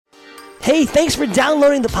Hey, thanks for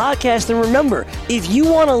downloading the podcast, and remember, if you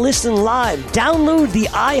want to listen live, download the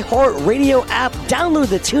iHeartRadio app, download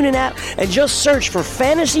the TuneIn app, and just search for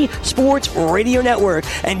Fantasy Sports Radio Network,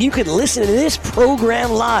 and you can listen to this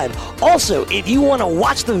program live. Also, if you want to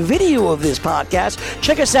watch the video of this podcast,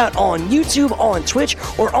 check us out on YouTube, on Twitch,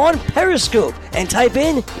 or on Periscope, and type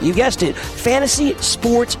in, you guessed it, Fantasy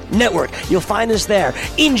Sports Network. You'll find us there.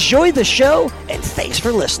 Enjoy the show, and thanks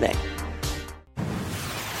for listening.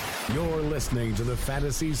 You're listening to the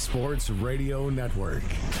Fantasy Sports Radio Network.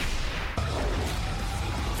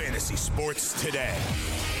 Fantasy Sports Today.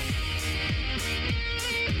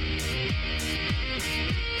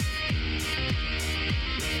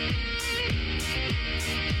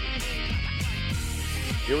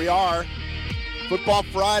 Here we are. Football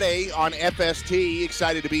Friday on FST.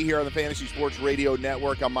 Excited to be here on the Fantasy Sports Radio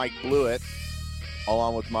Network. I'm Mike Blewett,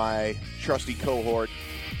 along with my trusty cohort,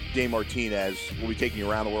 Dave Martinez. We'll be taking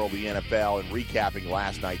you around the world of the NFL and recapping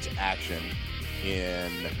last night's action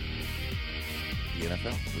in the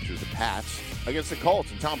NFL, which was the Pats against the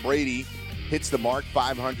Colts. And Tom Brady hits the mark,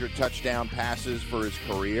 500 touchdown passes for his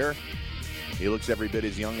career. He looks every bit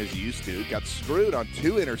as young as he used to. Got screwed on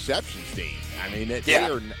 2 interceptions, Dave. I mean,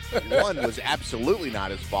 one was absolutely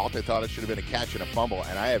not his fault. I thought it should have been a catch and a fumble.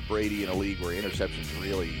 And I have Brady in a league where interceptions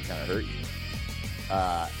really kind of hurt you.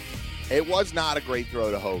 It was not a great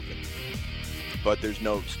throw to Hogan, but there's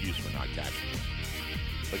no excuse for not catching it.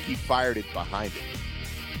 Like, he fired it behind it,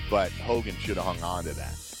 but Hogan should have hung on to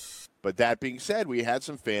that. But that being said, we had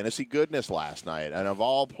some fantasy goodness last night, and of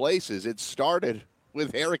all places, it started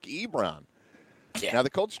with Eric Ebron. Yeah. Now, the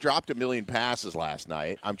Colts dropped 1 million passes last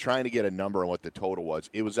night. I'm trying to get a number on what the total was.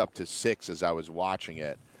 It was up to 6 as I was watching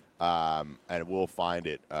it, and we'll find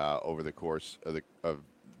it over the course of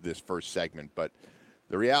this first segment. But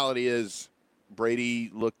the reality is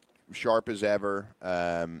Brady looked sharp as ever.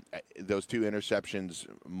 Those 2 interceptions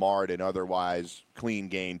marred an otherwise clean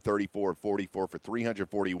game, 34-44 for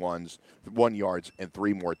 341 yards and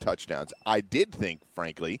 3 more touchdowns. I did think,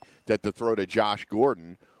 frankly, that the throw to Josh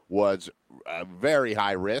Gordon was a very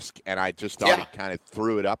high risk, and I just thought he kind of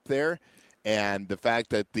threw it up there. And the fact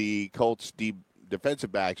that the Colts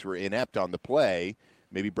defensive backs were inept on the play,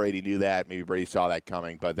 maybe Brady knew that, maybe Brady saw that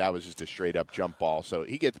coming, but that was just a straight-up jump ball. So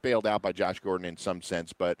he gets bailed out by Josh Gordon in some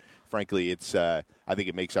sense, but frankly, it's I think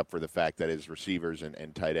it makes up for the fact that his receivers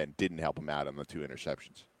and tight end didn't help him out on the 2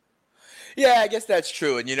 interceptions. Yeah, I guess that's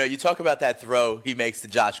true. And, you talk about that throw he makes to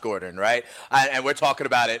Josh Gordon, right? And we're talking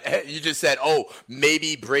about it. You just said,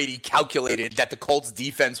 maybe Brady calculated that the Colts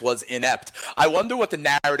defense was inept. I wonder what the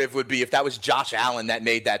narrative would be if that was Josh Allen that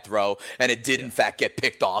made that throw and it did, in fact, get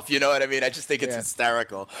picked off. You know what I mean? I just think it's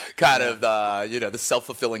hysterical, kind of, the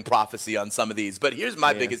self-fulfilling prophecy on some of these. But here's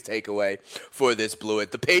my biggest takeaway for this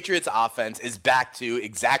Blewett. The Patriots offense is back to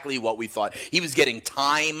exactly what we thought. He was getting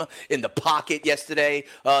time in the pocket yesterday,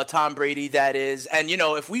 Tom Brady, that is. And,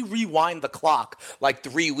 if we rewind the clock like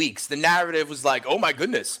 3 weeks, the narrative was like, oh, my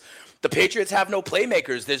goodness, the Patriots have no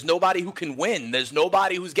playmakers. There's nobody who can win. There's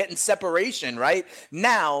nobody who's getting separation, right?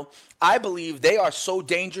 Now, I believe they are so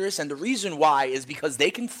dangerous, and the reason why is because they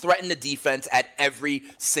can threaten the defense at every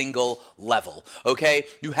single level, okay?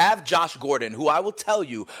 You have Josh Gordon, who I will tell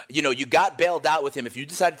you, you got bailed out with him. If you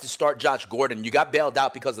decided to start Josh Gordon, you got bailed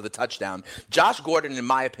out because of the touchdown. Josh Gordon, in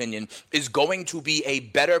my opinion, is going to be a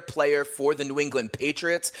better player for the New England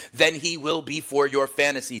Patriots than he will be for your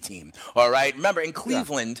fantasy team, all right? Remember, in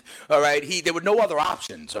Cleveland, all right, there were no other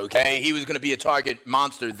options, okay? He was going to be a target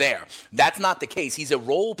monster there. That's not the case. He's a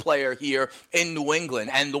role player here in New England,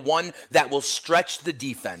 and the one that will stretch the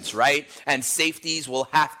defense, right? And safeties will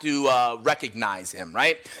have to recognize him,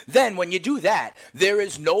 right? Then when you do that, there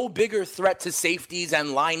is no bigger threat to safeties and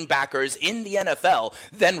linebackers in the NFL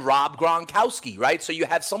than Rob Gronkowski, right? So you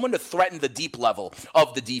have someone to threaten the deep level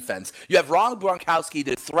of the defense. You have Rob Gronkowski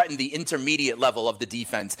to threaten the intermediate level of the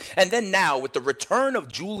defense. And then now with the return of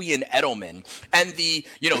Julian Edelman and the,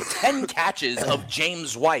 10 catches of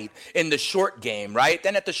James White in the short game, right?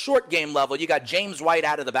 Then at the short game level, you got James White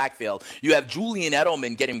out of the backfield. You have Julian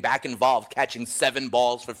Edelman getting back involved, catching 7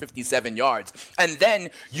 balls for 57 yards. And then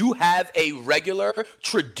you have a regular,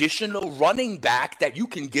 traditional running back that you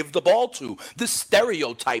can give the ball to. The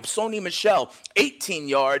stereotype, Sony Michel, 18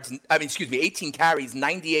 carries,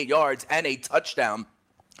 98 yards, and a touchdown.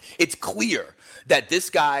 It's clear that this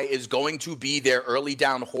guy is going to be their early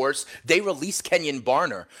down horse. They released Kenyon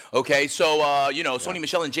Barner, okay? So, Sony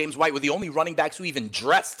Michel and James White were the only running backs who even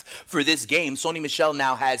dressed for this game. Sony Michel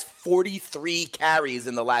now has 43 carries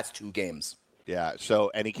in the last 2 games. Yeah,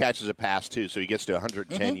 and he catches a pass, too, so he gets to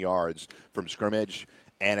 110 yards from scrimmage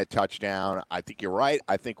and a touchdown. I think you're right.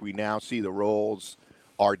 I think we now see the roles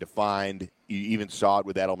are defined. You even saw it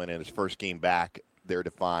with Edelman in his first game back. They're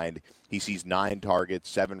defined. He sees 9 targets,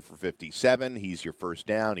 7 for 57. He's your first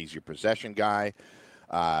down. He's your possession guy.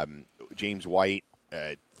 James White,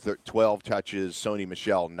 12 touches. Sony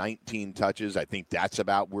Michel, 19 touches. I think that's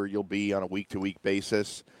about where you'll be on a week-to-week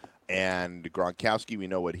basis. And Gronkowski, we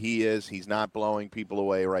know what he is. He's not blowing people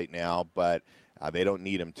away right now, but they don't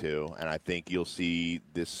need him to. And I think you'll see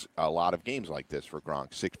a lot of games like this for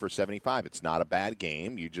Gronk. 6 for 75. It's not a bad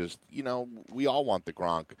game. We all want the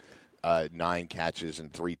Gronk 9 catches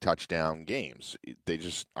and 3 touchdown games. They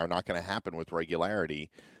just are not going to happen with regularity,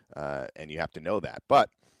 and you have to know that. But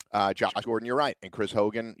Josh Gordon, you're right, and Chris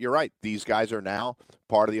Hogan, you're right. These guys are now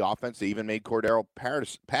part of the offense. They even made Cordero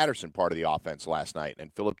Patterson part of the offense last night,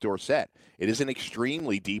 and Philip Dorsett. It is an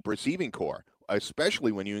extremely deep receiving core,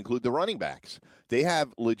 especially when you include the running backs. They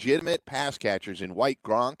have legitimate pass catchers in White,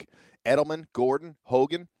 Gronk, Edelman, Gordon,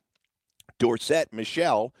 Hogan, Dorsett,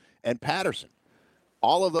 Michel, and Patterson.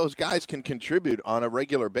 All of those guys can contribute on a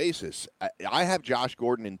regular basis. I have Josh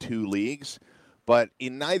Gordon in 2 leagues, but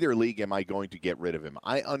in neither league am I going to get rid of him.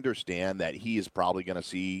 I understand that he is probably going to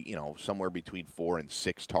see, somewhere between 4 and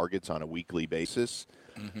 6 targets on a weekly basis.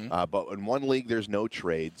 Mm-hmm. But in one league, there's no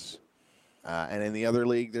trades. And in the other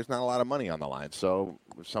league, there's not a lot of money on the line. So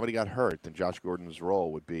if somebody got hurt, then Josh Gordon's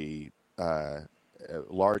role would be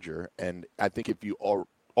larger. And I think if you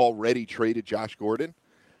already traded Josh Gordon,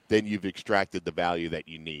 then you've extracted the value that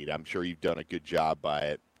you need. I'm sure you've done a good job by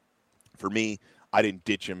it. For me, I didn't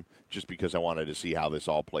ditch him just because I wanted to see how this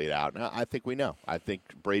all played out. Now, I think we know. I think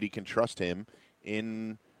Brady can trust him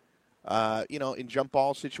in jump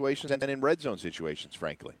ball situations and in red zone situations,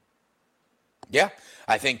 frankly. Yeah,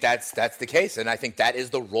 I think that's the case, and I think that is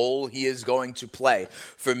the role he is going to play.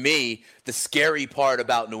 For me, the scary part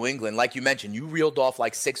about New England, like you mentioned, you reeled off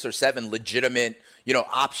like 6 or 7 legitimate,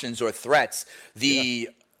 options or threats. The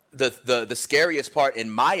scariest part, in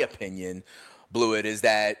my opinion, Blewett, is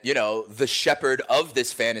that, the shepherd of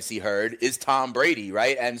this fantasy herd is Tom Brady,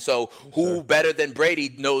 right? And so who better than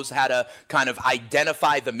Brady knows how to kind of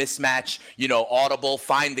identify the mismatch, audible,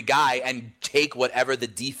 find the guy, and take whatever the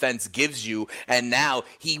defense gives you. And now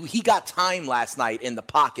he got time last night in the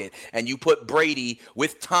pocket, and you put Brady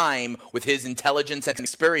with time, with his intelligence and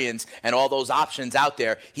experience and all those options out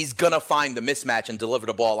there, he's going to find the mismatch and deliver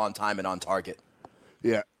the ball on time and on target.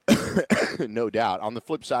 Yeah, no doubt. On the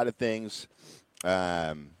flip side of things,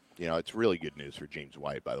 it's really good news for James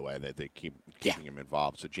White, by the way, that they keep keeping him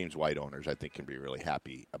involved. So James White owners, I think, can be really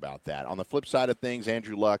happy about that. On the flip side of things,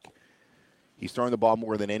 Andrew Luck, he's throwing the ball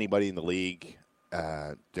more than anybody in the league.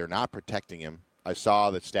 They're not protecting him. I saw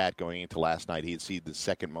the stat going into last night. He had seen the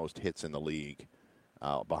second most hits in the league,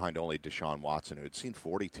 behind only Deshaun Watson, who had seen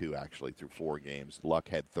 42, actually, through 4 games. Luck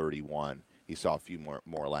had 31. He saw a few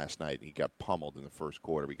more last night. He got pummeled in the first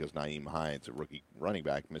quarter because Nyheim Hines, a rookie running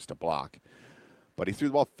back, missed a block. But he threw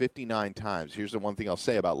the ball 59 times. Here's the one thing I'll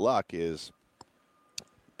say about Luck is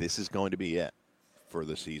this is going to be it for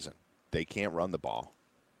the season. They can't run the ball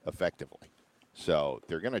effectively. So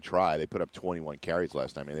they're going to try. They put up 21 carries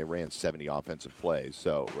last night. I mean, they ran 80 offensive plays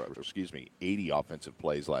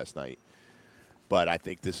last night. But I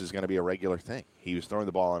think this is going to be a regular thing. He was throwing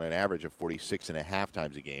the ball on an average of 46.5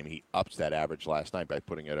 times a game. He ups that average last night by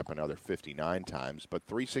putting it up another 59 times. But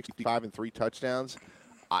 365 and 3 touchdowns,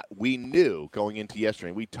 we knew going into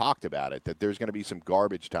yesterday, we talked about it, that there's going to be some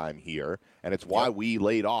garbage time here. And it's why we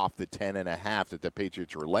laid off the 10.5 that the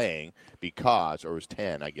Patriots were laying because, or it was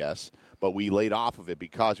 10, I guess. But we laid off of it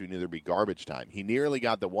because we knew there'd be garbage time. He nearly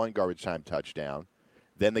got the 1 garbage time touchdown.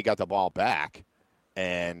 Then they got the ball back,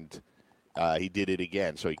 and he did it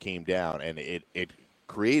again. So he came down, and it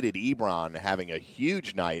created Ebron having a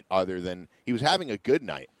huge night other than he was having a good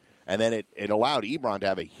night. And then it allowed Ebron to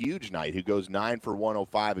have a huge night, who goes 9 for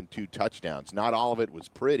 105 and 2 touchdowns. Not all of it was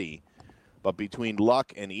pretty, but between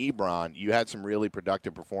Luck and Ebron, you had some really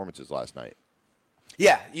productive performances last night.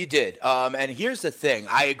 Yeah, you did. And here's the thing.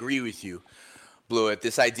 I agree with you, Blewett.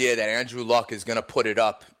 This idea that Andrew Luck is going to put it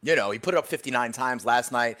up. He put it up 59 times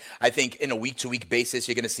last night. I think in a week-to-week basis,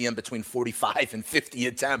 you're going to see him between 45 and 50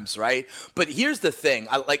 attempts, right? But here's the thing.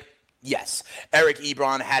 Yes, Eric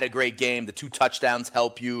Ebron had a great game. The 2 touchdowns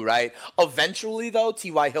help you, right? Eventually, though,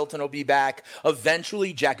 T.Y. Hilton will be back.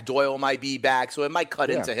 Eventually, Jack Doyle might be back, so it might cut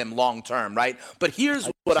into him long term, right? But here's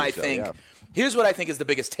what I think. Here's what I think is the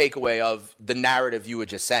biggest takeaway of the narrative you were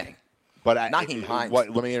just saying. But Nyheim Hines.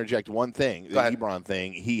 Let me interject one thing. The Ebron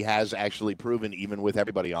thing, he has actually proven, even with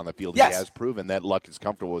everybody on the field, he has proven that Luck is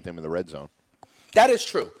comfortable with him in the red zone. That is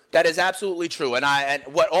true. That is absolutely true. And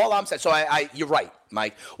all I'm saying, so you're right.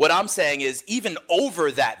 Mike. What I'm saying is, even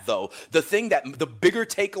over that, though, the bigger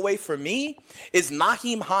takeaway for me is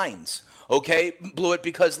Nyheim Hines. Okay, Blewett,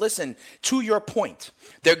 because listen, to your point,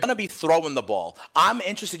 they're going to be throwing the ball. I'm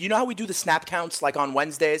interested. You know how we do the snap counts like on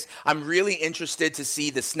Wednesdays? I'm really interested to see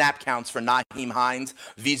the snap counts for Nyheim Hines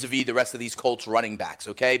vis-a-vis the rest of these Colts running backs,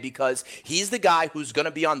 okay? Because he's the guy who's going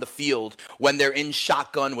to be on the field when they're in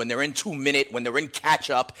shotgun, when they're in 2-minute, when they're in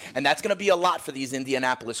catch-up, and that's going to be a lot for these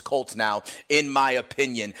Indianapolis Colts now, in my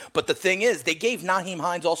opinion. But the thing is, they gave Nyheim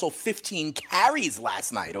Hines also 15 carries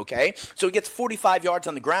last night, okay? So he gets 45 yards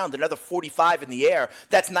on the ground, another 45 in the air.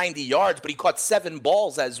 That's 90 yards, but he caught 7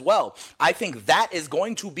 balls as well. I think that is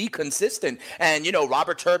going to be consistent. And,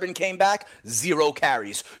 Robert Turbin came back, 0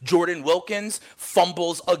 carries. Jordan Wilkins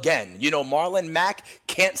fumbles again. Marlon Mack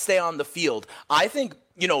can't stay on the field. I think,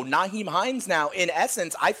 Nyheim Hines now, in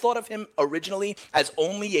essence, I thought of him originally as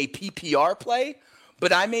only a PPR play.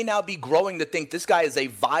 But I may now be growing to think this guy is a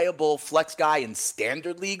viable flex guy in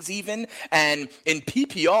standard leagues even. And in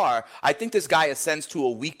PPR, I think this guy ascends to a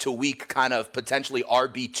week-to-week kind of potentially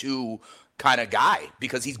RB2 kind of guy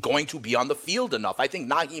because he's going to be on the field enough. I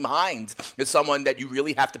think Nyheim Hines is someone that you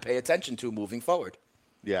really have to pay attention to moving forward.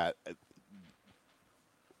 Yeah.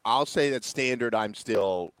 I'll say that standard I'm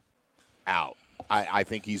still out. I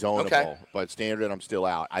think he's ownable, okay. But standard, I'm still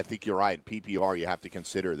out. I think you're right. PPR, you have to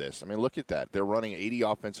consider this. I mean, look at that. They're running 80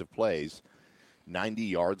 offensive plays, 90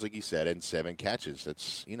 yards, like you said, and 7 catches.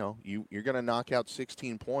 That's, you're going to knock out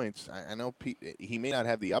 16 points. I know he may not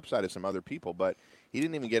have the upside of some other people, but he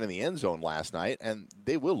didn't even get in the end zone last night, and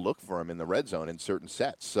they will look for him in the red zone in certain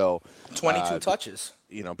sets. So 22 touches.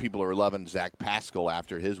 People are loving Zach Pascal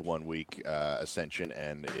after his 1-week ascension,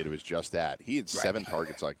 and it was just that. He had 7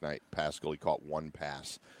 targets like night. Pascal, he caught 1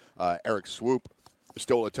 pass. Eric Swoop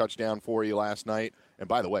stole a touchdown for you last night. And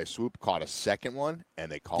by the way, Swoop caught a second one, and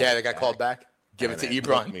they called they got called back. Give it to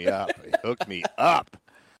Ebron. Hooked me up. It hooked me up.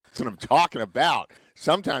 That's what I'm talking about.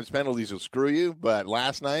 Sometimes penalties will screw you, but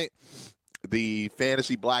last night, the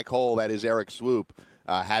fantasy black hole that is Eric Swoop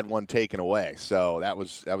had one taken away. So that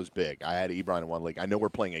was big. I had Ebron in one league. I know we're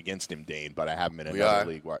playing against him, Dane, but I have him in another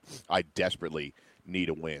league where I desperately need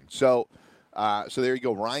a win. So there you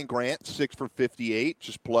go. Ryan Grant, 6 for 58,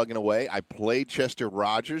 just plugging away. I played Chester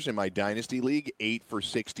Rogers in my Dynasty League, 8 for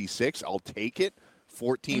 66. I'll take it.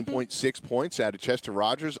 14.6 points out of Chester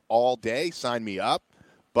Rogers all day. Sign me up.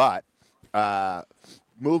 But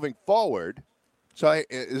moving forward, this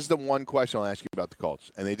is the one question I'll ask you about the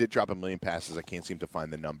Colts. And they did drop 1 million passes. I can't seem to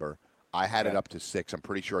find the number. I had it up to 6. I'm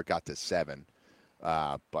pretty sure it got to 7.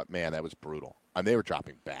 But, man, that was brutal. I mean, they were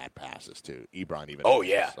dropping bad passes, too. Ebron even. Oh,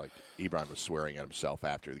 yeah. Ebron was swearing at himself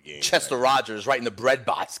after the game. Chester Rogers right in the bread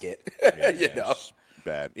basket.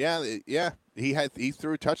 Bad. Yeah. He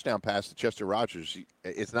threw a touchdown pass to Chester Rogers.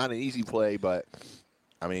 It's not an easy play, but,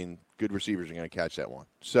 I mean, good receivers are going to catch that one.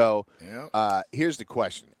 So here's the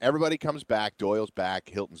question. Everybody comes back. Doyle's back.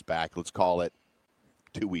 Hilton's back. Let's call it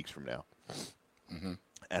 2 weeks from now. Mm-hmm.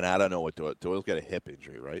 And I don't know what Doyle's got a hip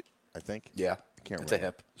injury, right? I think. Yeah. I can't remember. It's a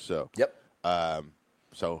hip. So. Yep.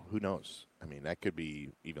 So who knows? I mean, that could be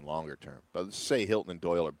even longer term. But let's say Hilton and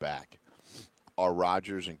Doyle are back. Are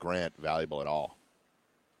Rodgers and Grant valuable at all?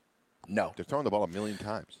 No. They're throwing the ball 1 million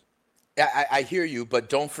times. I hear you, but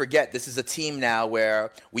don't forget, this is a team now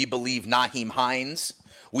where we believe Nyheim Hines,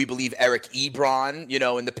 we believe Eric Ebron,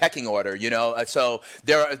 in the pecking order, So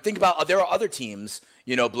there are other teams,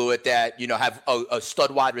 Blewett, that, have a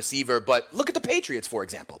stud wide receiver. But look at the Patriots, for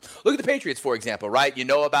example. Right? You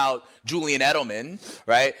know about Julian Edelman,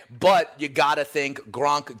 right? But you got to think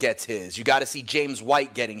Gronk gets his. You got to see James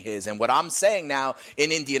White getting his. And what I'm saying now,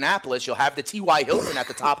 in Indianapolis, you'll have the T.Y. Hilton at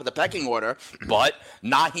the top of the pecking order. But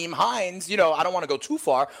Nyheim Hines, I don't want to go too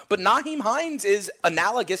far, but Nyheim Hines is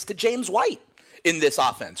analogous to James White in this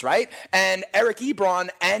offense, right? And Eric Ebron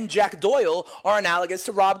and Jack Doyle are analogous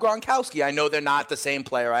to Rob Gronkowski. I know they're not the same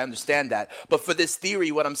player. I understand that. But for this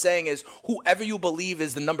theory, what I'm saying is whoever you believe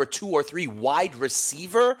is the number 2 or 3 wide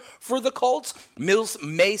receiver for the Colts, Mills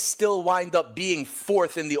may still wind up being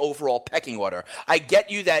 4th in the overall pecking order. I get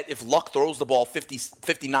you that if Luck throws the ball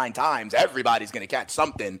 59 times, everybody's going to catch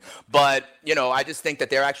something. But, I just think that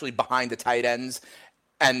they're actually behind the tight ends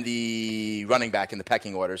and the running back in the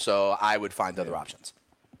pecking order, so I would find other options.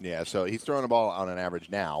 Yeah, so he's throwing the ball on an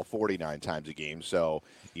average now 49 times a game, so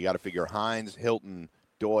you got to figure Hines, Hilton,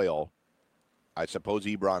 Doyle, I suppose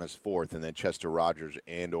Ebron is 4th, and then Chester Rogers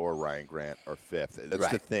and or Ryan Grant are 5th. That's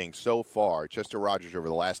the thing. So far, Chester Rogers over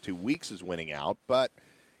the last 2 weeks is winning out, but,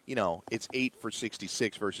 it's 8 for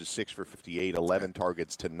 66 versus 6 for 58, 11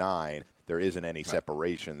 targets to 9. There isn't any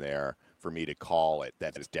separation there. for me to call it.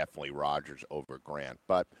 That is definitely Rodgers over Grant.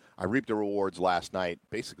 But I reaped the rewards last night,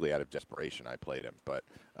 basically out of desperation. I played him. But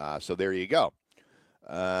so there you go.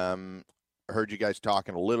 I heard you guys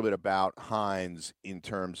talking a little bit about Hines in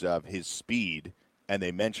terms of his speed, and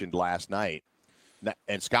they mentioned last night.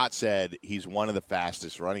 And Scott said he's one of the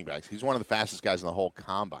fastest running backs. He's one of the fastest guys in the whole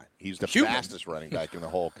combine. He's the fastest running back in the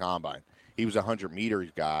whole combine. He was a 100-meter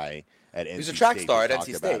guy at NC State. He's a track star at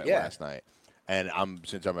NC State, yeah. Last night. And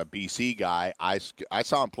since I'm a BC guy, I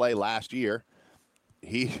saw him play last year.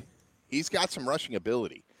 He's got some rushing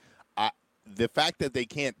ability. The fact that they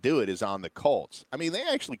can't do it is on the Colts. I mean, they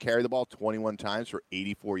actually carried the ball 21 times for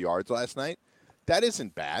 84 yards last night. That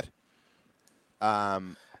isn't bad.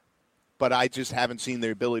 But I just haven't seen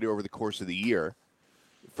their ability over the course of the year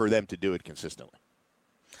for them to do it consistently.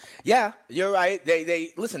 Yeah, you're right.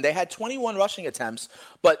 They listen, they had 21 rushing attempts,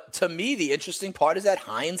 but to me, the interesting part is that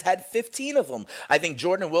Hines had 15 of them. I think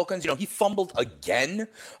Jordan Wilkins, he fumbled again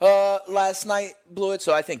last night, blew it.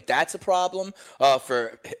 So I think that's a problem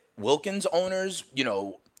for Wilkins owners.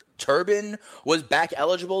 Turbin was back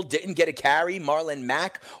eligible, didn't get a carry. Marlon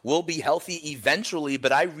Mack will be healthy eventually,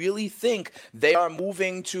 but I really think they are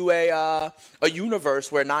moving to a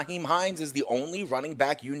universe where Nyheim Hines is the only running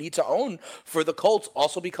back you need to own for the Colts,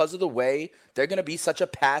 also because of the way they're going to be such a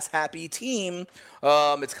pass-happy team.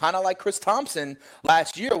 It's kind of like Chris Thompson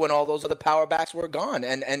last year when all those other power backs were gone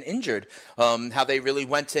and injured, how they really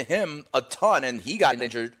went to him a ton, and he got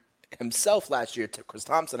injured himself last year, to Chris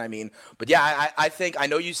Thompson, I mean. But yeah, I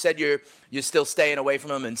know you said you're still staying away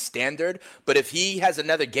from him in standard, but if he has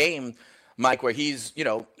another game, Mike, where he's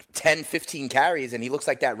 10, 15 carries and he looks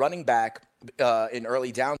like that running back in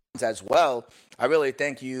early downs as well, I really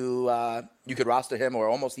think you could roster him or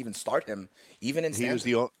almost even start him even in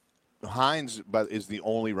standard. Hines is the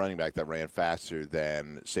only running back that ran faster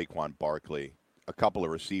than Saquon Barkley. A couple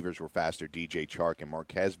of receivers were faster, DJ Chark and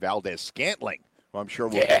Marquez Valdez-Scantling, who I'm sure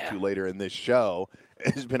we'll get to later in this show,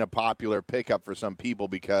 has been a popular pickup for some people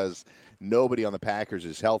because nobody on the Packers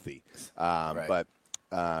is healthy. Right. But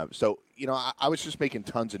I was just making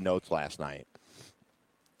tons of notes last night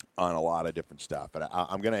on a lot of different stuff. But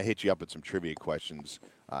I'm going to hit you up with some trivia questions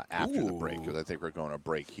after the break because I think we're going to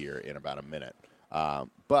break here in about a minute.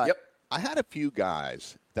 But I had a few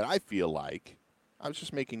guys that I feel like I was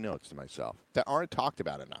just making notes to myself that aren't talked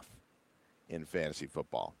about enough in fantasy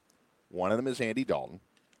football. One of them is Andy Dalton.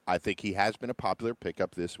 I think he has been a popular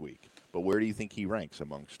pickup this week. But where do you think he ranks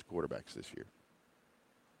amongst quarterbacks this year?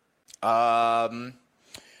 I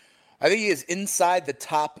think he is inside the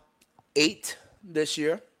top 8 this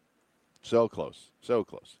year. So close.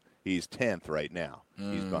 He's 10th right now.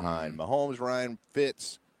 He's behind Mahomes, Ryan,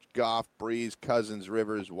 Fitz, Goff, Breeze, Cousins,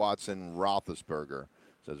 Rivers, Watson, Roethlisberger.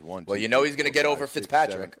 Says 1, 2, well, he's going to get over 6,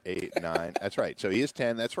 Fitzpatrick. 7, 8, 9. That's right. So he is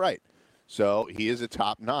 10. That's right. So he is a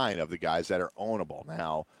top 9 of the guys that are ownable.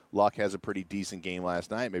 Now, Luck has a pretty decent game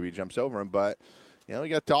last night. Maybe he jumps over him. But, we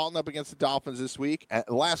got Dalton up against the Dolphins this week. And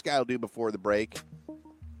the last guy I'll do before the break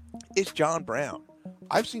is John Brown.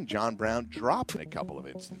 I've seen John Brown drop in a couple of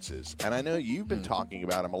instances. And I know you've been talking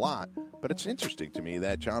about him a lot. But it's interesting to me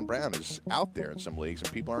that John Brown is out there in some leagues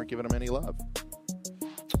and people aren't giving him any love.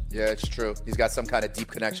 Yeah, it's true. He's got some kind of deep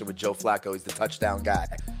connection with Joe Flacco. He's the touchdown guy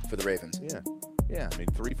for the Ravens. Yeah,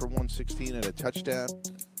 3 for 116 and a touchdown,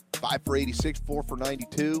 5 for 86, 4 for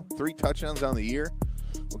 92, 3 touchdowns on the year.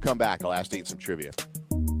 We'll come back. I'll ask Nate some trivia.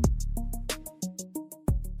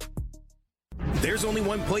 There's only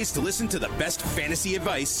one place to listen to the best fantasy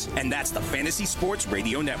advice, and that's the Fantasy Sports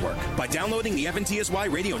Radio Network. By downloading the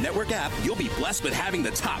FNTSY Radio Network app, you'll be blessed with having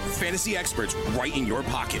the top fantasy experts right in your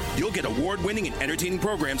pocket. You'll get award-winning and entertaining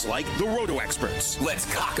programs like The Roto Experts.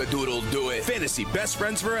 Let's cock-a-doodle do it. Fantasy Best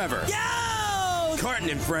Friends Forever. Yo! Carton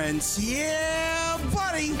and Friends. Yeah,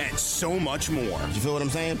 buddy! And so much more. You feel what I'm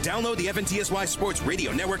saying? Download the FNTSY Sports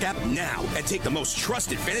Radio Network app now and take the most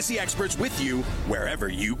trusted fantasy experts with you wherever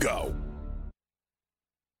you go.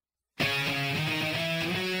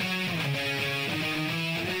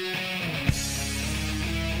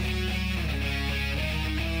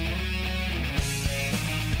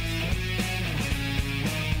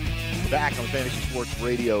 Back on the Fantasy Sports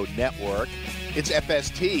Radio Network. It's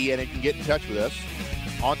FST, and you can get in touch with us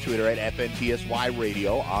on Twitter at FNTSY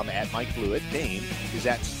Radio. I'm at Mike Fluid. Name is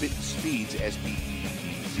at Spit and Speeds,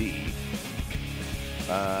 SBEZ.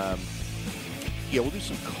 We'll do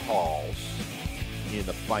some calls in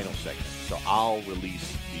the final segment. So I'll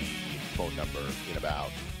release the phone number in about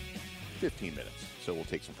 15 minutes. So we'll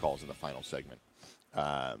take some calls in the final segment.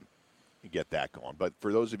 Get that going. But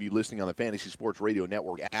for those of you listening on the Fantasy Sports Radio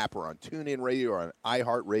Network app or on TuneIn Radio or on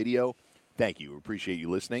iHeartRadio, thank you. We appreciate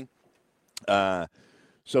you listening.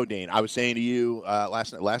 So, Dane, I was saying to you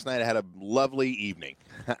last night I had a lovely evening.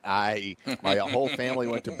 My whole family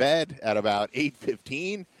went to bed at about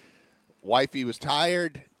 8:15. Wifey was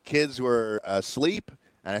tired. Kids were asleep.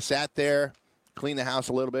 And I sat there, cleaned the house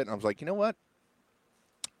a little bit, and I was like, you know what?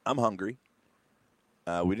 I'm hungry.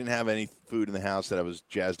 We didn't have any food in the house that I was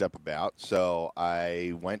jazzed up about, so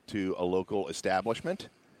I went to a local establishment.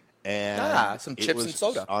 And some chips and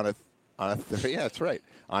soda. Yeah, that's right.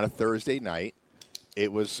 On a Thursday night,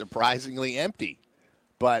 it was surprisingly empty.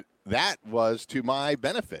 But that was to my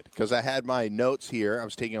benefit because I had my notes here. I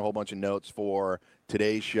was taking a whole bunch of notes for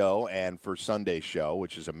today's show and for Sunday's show,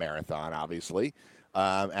 which is a marathon, obviously.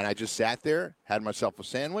 And I just sat there, had myself a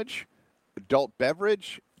sandwich, adult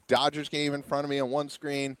beverage, Dodgers game in front of me on one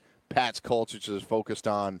screen, Pats Colts, which is focused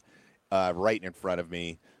on right in front of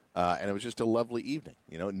me. And it was just a lovely evening.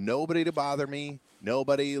 You know, nobody to bother me,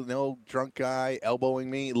 no drunk guy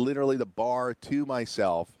elbowing me, literally the bar to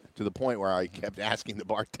myself to the point where I kept asking the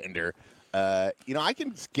bartender, I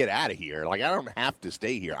can get out of here. Like, I don't have to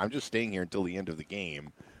stay here. I'm just staying here until the end of the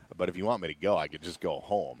game. But if you want me to go, I could just go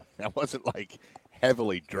home. I wasn't, like,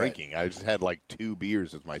 heavily drinking. Right. I just had, like, 2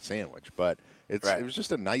 beers as my sandwich. But it was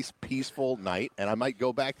just a nice, peaceful night, and I might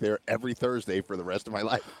go back there every Thursday for the rest of my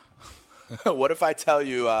life. What if I tell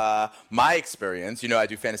you my experience? You know, I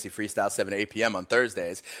do fantasy freestyle 7 to 8 p.m. on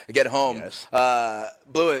Thursdays. I get home. Yes.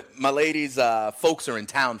 My lady's folks are in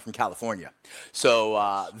town from California.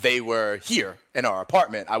 So they were here in our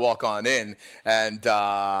apartment. I walk on in, and,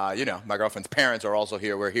 my girlfriend's parents are also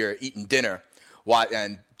here. We're here eating dinner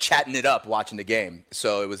and chatting it up, watching the game.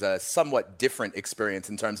 So it was a somewhat different experience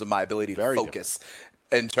in terms of my ability to focus.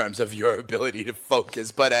 In terms of your ability to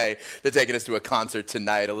focus. But, hey, they're taking us to a concert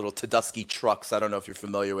tonight, a little Teduschi Trucks. I don't know if you're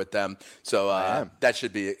familiar with them. So that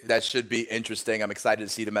should be interesting. I'm excited to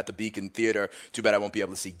see them at the Beacon Theater. Too bad I won't be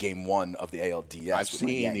able to see Game 1 of the ALDS. I've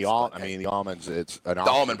seen the Almonds. It's an the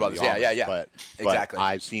Allman Brothers. Yeah. But exactly.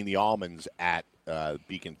 I've seen the Almonds at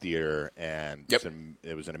Beacon Theater, and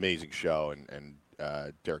it was an amazing show. And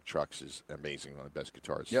Derek Trucks is amazing, one of the best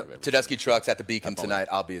guitarists I've ever Teduschi Trucks at the Beacon tonight.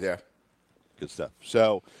 I'll be there. Good stuff.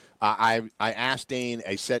 So I asked Dane,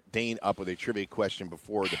 I set Dane up with a trivia question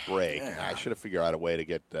before the break. Yeah. I should have figured out a way to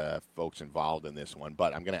get folks involved in this one,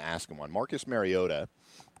 but I'm going to ask him one. Marcus Mariota,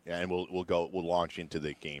 and we'll launch into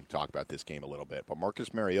the game, talk about this game a little bit. But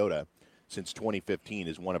Marcus Mariota, since 2015,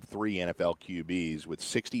 is one of 3 NFL QBs with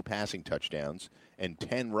 60 passing touchdowns and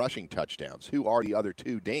 10 rushing touchdowns. Who are the other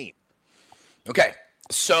 2, Dane? Okay,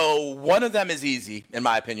 so one of them is easy, in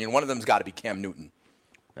my opinion. One of them's got to be Cam Newton.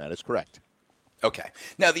 That is correct. Okay.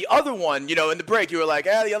 Now, the other one, in the break, you were like,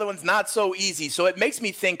 the other one's not so easy. So it makes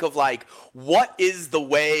me think of, like, what is the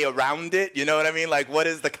way around it? You know what I mean? Like, what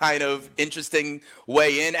is the kind of interesting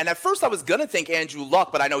way in? And at first I was going to think Andrew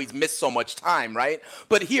Luck, but I know he's missed so much time, right?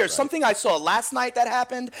 But here, something I saw last night that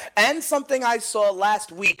happened and something I saw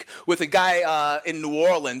last week with a guy in New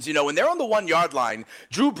Orleans. When they're on the 1-yard line,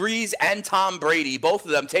 Drew Brees and Tom Brady, both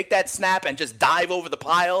of them take that snap and just dive over the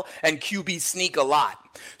pile and QB sneak a lot.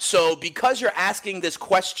 So because you're asking this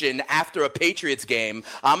question after a Patriots game,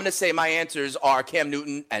 I'm going to say my answers are Cam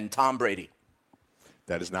Newton and Tom Brady.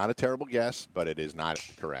 That is not a terrible guess, but it is not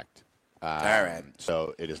correct. All right.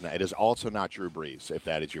 So it is not. It is also not Drew Brees, if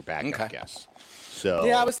that is your backup guess. So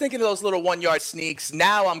yeah, I was thinking of those little 1-yard sneaks.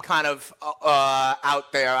 Now I'm kind of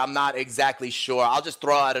out there. I'm not exactly sure. I'll just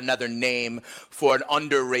throw out another name for an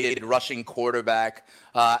underrated rushing quarterback,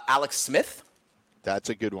 Alex Smith. That's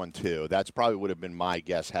a good one, too. That's probably would have been my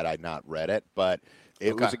guess had I not read it. But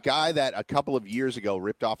it was a guy that a couple of years ago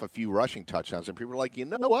ripped off a few rushing touchdowns. And people were like, you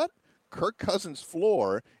know what? Kirk Cousins'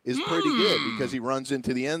 floor is pretty good because he runs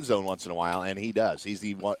into the end zone once in a while, and he does. He's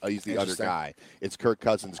the other guy. It's Kirk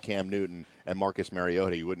Cousins, Cam Newton, and Marcus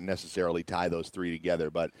Mariota. You wouldn't necessarily tie those 3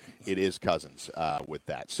 together, but it is Cousins with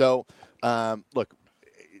that. So, look,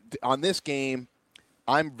 on this game,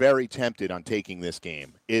 I'm very tempted on taking this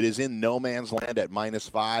game. It is in no man's land at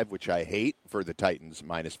 -5, which I hate for the Titans,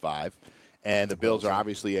 -5. And the Bills are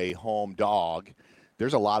obviously a home dog.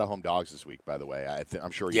 There's a lot of home dogs this week, by the way.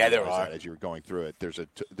 I'm sure you there are. That as you were going through it. There's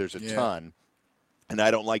a ton. And I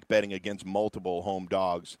don't like betting against multiple home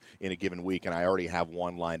dogs in a given week, and I already have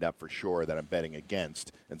one lined up for sure that I'm betting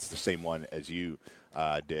against. It's the same one as you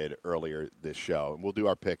did earlier this show. And we'll do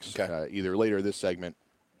our picks either later this segment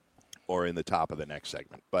or in the top of the next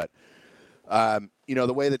segment. But,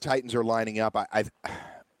 the way the Titans are lining up,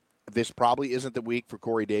 this probably isn't the week for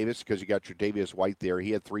Corey Davis because you got Tre'Davious White there.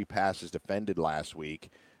 He had 3 passes defended last week.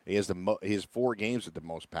 He has he has 4 games with the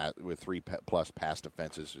most with 3+ pass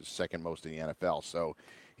defenses, second most in the NFL. So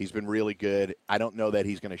He's been really good. I don't know that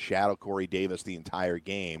he's going to shadow Corey Davis the entire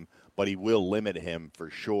game, but he will limit him for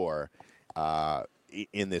sure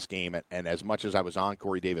in this game. And as much as I was on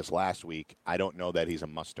Corey Davis last week, I don't know that he's a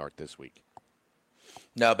must-start this week.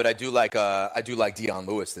 No, but I do like Deion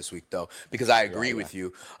Lewis this week, though, because I agree with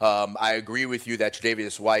you. I agree with you that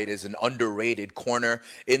Tre'Davious White is an underrated corner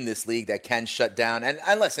in this league that can shut down.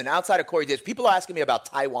 And listen, outside of Corey Davis, people are asking me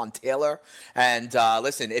about Tywan Taylor. And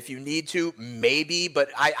listen, if you need to, maybe. But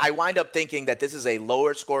I wind up thinking that this is a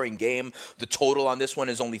lower scoring game. The total on this one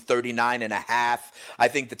is only 39.5. I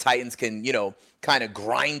think the Titans can, kind of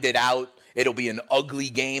grind it out. It'll be an ugly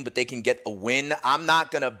game, but they can get a win. I'm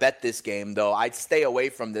not going to bet this game, though. I'd stay away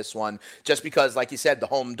from this one just because, like you said, the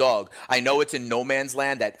home dog. I know it's in no man's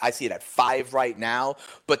land. I see it at 5 right now,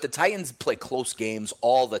 but the Titans play close games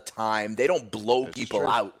all the time. They don't blow people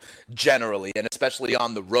out generally, and especially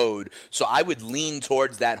on the road. So I would lean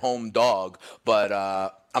towards that home dog, but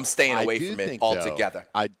I'm staying away from it altogether.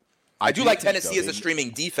 I do like Tennessee as a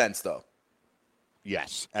streaming defense, though.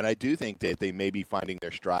 Yes, and I do think that they may be finding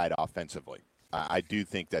their stride offensively. I do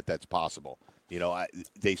think that that's possible.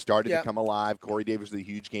 They started to come alive. Corey Davis had a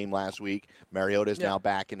huge game last week. Mariota's now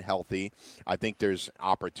back and healthy. I think there's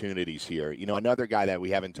opportunities here. Another guy that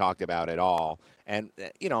we haven't talked about at all, and,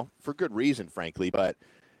 for good reason, frankly, but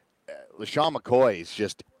LaShawn McCoy is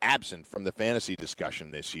just absent from the fantasy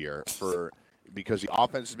discussion this year because the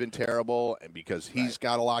offense has been terrible and because he's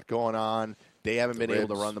got a lot going on. They haven't been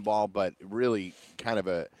able to run the ball, but really kind of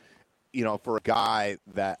for a guy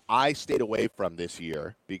that I stayed away from this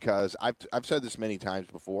year because I've said this many times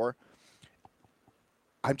before.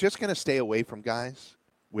 I'm just going to stay away from guys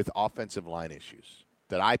with offensive line issues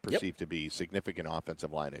that I perceive to be significant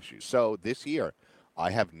offensive line issues. So this year,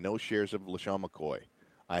 I have no shares of LaShawn McCoy.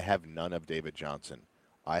 I have none of David Johnson.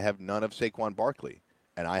 I have none of Saquon Barkley,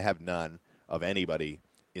 and I have none of anybody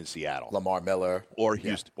in Seattle, Lamar Miller, or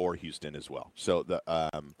Houston as well. So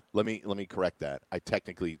let me correct that. I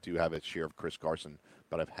technically do have a share of Chris Carson,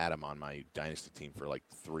 but I've had him on my dynasty team for like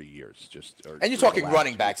 3 years. And you're talking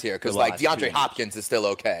running backs here because like DeAndre Hopkins is still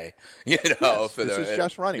okay. This is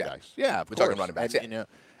just running backs. Yeah, we're talking running backs.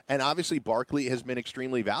 And obviously Barkley has been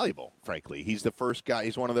extremely valuable. Frankly, he's the first guy.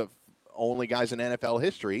 He's one of the only guys in NFL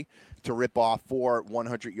history to rip off 4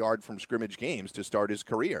 100-yard from scrimmage games to start his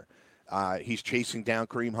career. He's chasing down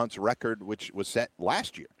Kareem Hunt's record, which was set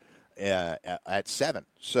last year at 7.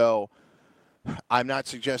 So I'm not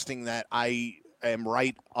suggesting that I am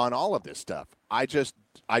right on all of this stuff. I just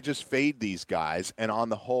fade these guys, and on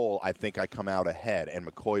the whole, I think I come out ahead. And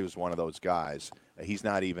McCoy was one of those guys. He's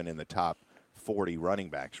not even in the top 40 running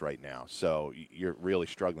backs right now. So you're really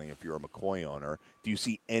struggling if you're a McCoy owner. Do you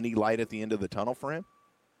see any light at the end of the tunnel for him?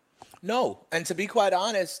 No. And to be quite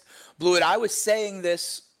honest, Blewett, I was saying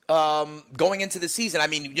this going into the season. I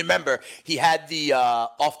mean, you remember he had the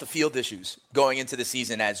off-the-field issues going into the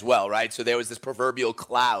season as well, right? So there was this proverbial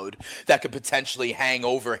cloud that could potentially hang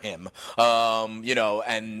over him,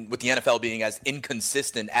 and with the NFL being as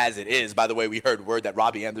inconsistent as it is. By the way, we heard word that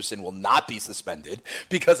Robbie Anderson will not be suspended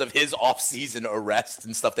because of his off-season arrest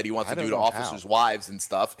and stuff that he wants to do to officers' wives and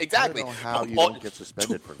stuff. Exactly. I don't know how you don't get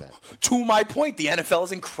suspended for that. To my point, the NFL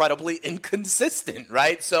is incredibly inconsistent,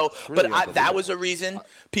 right? So, really, but that was a reason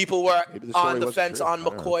people were on the fence on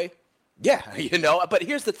McCoy. Yeah, but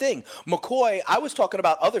here's the thing. McCoy, I was talking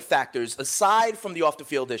about other factors aside from the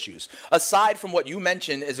off-the-field issues, aside from what you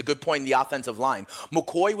mentioned is a good point in the offensive line.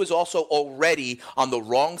 McCoy was also already on the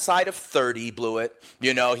wrong side of 30, Blewett.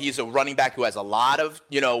 He's a running back who has a lot of,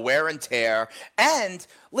 wear and tear. And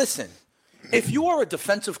listen, if you are a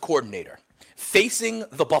defensive coordinator facing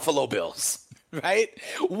the Buffalo Bills, right?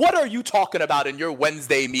 What are you talking about in your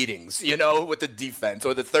Wednesday meetings, with the defense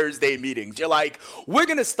or the Thursday meetings? You're like, we're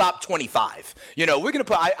going to stop 25. We're going to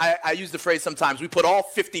put, I use the phrase sometimes, we put all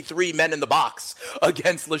 53 men in the box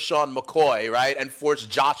against LaShawn McCoy, right? And force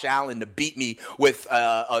Josh Allen to beat me with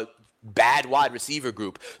a bad wide receiver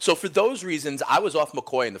group. So for those reasons, I was off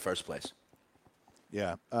McCoy in the first place.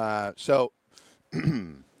 Yeah.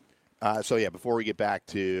 Before we get back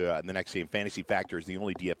to the next game, Fantasy Factor is the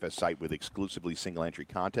only DFS site with exclusively single-entry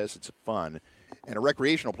contests. It's fun and a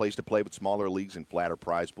recreational place to play with smaller leagues and flatter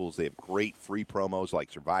prize pools. They have great free promos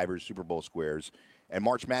like Survivors, Super Bowl Squares, and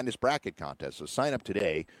March Madness Bracket contests. So sign up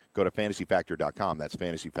today. Go to fantasyfactor.com. That's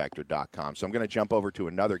fantasyfactor.com. So I'm going to jump over to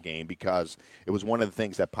another game because it was one of the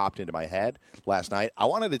things that popped into my head last night. I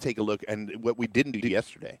wanted to take a look, and what we didn't do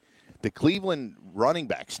yesterday. The Cleveland running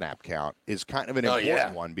back snap count is kind of an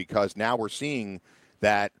important one because now we're seeing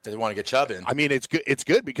that they want to get Chubb in. I mean, it's good. It's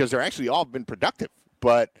good because they're actually all been productive.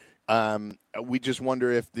 But we just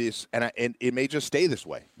wonder if this, and it may just stay this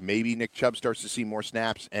way. Maybe Nick Chubb starts to see more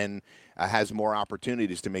snaps and has more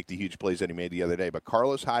opportunities to make the huge plays that he made the other day. But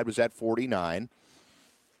Carlos Hyde was at 49.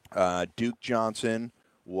 Duke Johnson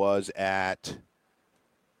was at,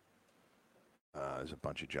 there's a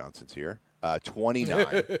bunch of Johnsons here,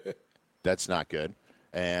 29. That's not good.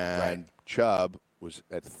 And Chubb was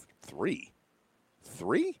at 3.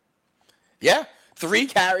 3? Yeah. 3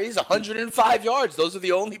 carries, 105 yards. Those are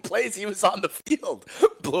the only plays he was on the field.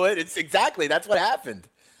 Blew it. It's exactly. That's what happened.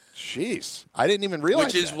 Jeez. I didn't even realize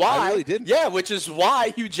Which is that. why, I really didn't. Yeah, which is why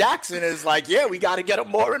Hugh Jackson is like, yeah, we got to get him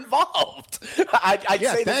more involved. I'd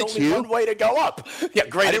say there's only one way to go up. Yeah,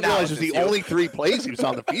 great. I didn't realize it was the only 3 plays he was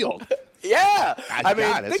on the field. Yeah. I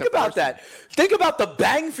mean, think about that. Think about the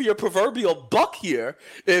bang for your proverbial buck here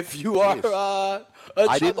if you are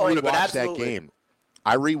I didn't rewatch that game.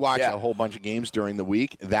 I rewatched a whole bunch of games during the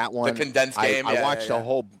week. That one, the condensed game. I watched a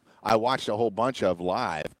whole. I watched a whole bunch of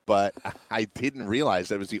live, but I didn't realize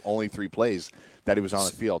that it was the only 3 plays that he was on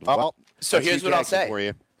the field. Well, so here's what I'll say for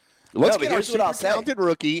you. Let's get our super talented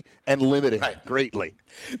rookie and limit it greatly.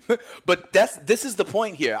 But this is the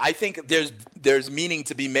point here. I think there's meaning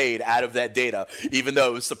to be made out of that data, even though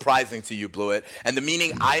it was surprising to you, Blewett. And the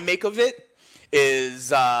meaning I make of it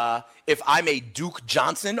is if I'm a Duke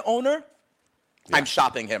Johnson owner, I'm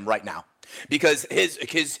shopping him right now. Because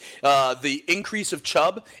the increase of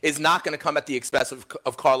Chubb is not going to come at the expense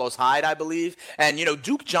of Carlos Hyde, I believe. And,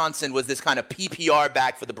 Duke Johnson was this kind of PPR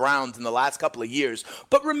back for the Browns in the last couple of years.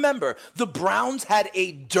 But remember, the Browns had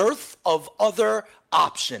a dearth of other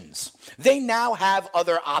options. They now have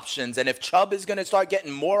other options. And if Chubb is going to start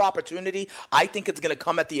getting more opportunity, I think it's going to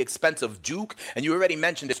come at the expense of Duke. And you already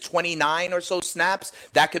mentioned it's 29 or so snaps.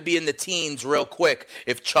 That could be in the teens real quick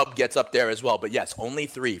if Chubb gets up there as well. But yes, only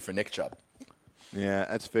 3 for Nick Chubb. Yeah,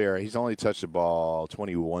 that's fair. He's only touched the ball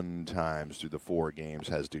 21 times through the 4 games,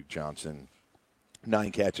 has Duke Johnson.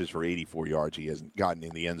 9 catches for 84 yards. He hasn't gotten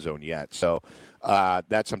in the end zone yet. So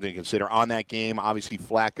that's something to consider. On that game, obviously,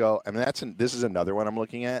 Flacco. I mean, this is another one I'm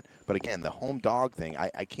looking at. But, again, the home dog thing,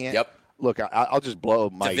 I can't. Yep. Look, I'll just blow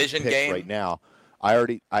my division picks game right now.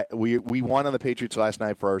 We won on the Patriots last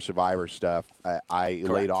night for our Survivor stuff. I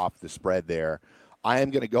laid off the spread there. I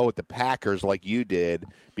am going to go with the Packers like you did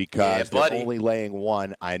because they're only laying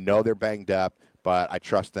 1. I know they're banged up, but I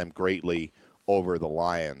trust them greatly over the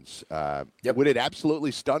Lions. Would it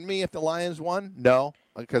absolutely stun me if the Lions won? No,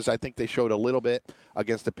 because I think they showed a little bit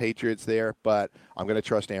against the Patriots there, but I'm going to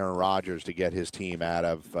trust Aaron Rodgers to get his team out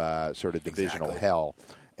of sort of divisional hell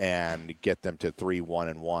and get them to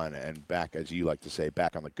 3-1-1 and back, as you like to say,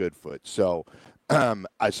 back on the good foot. So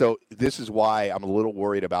so this is why I'm a little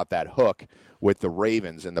worried about that hook with the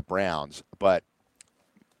Ravens and the Browns. But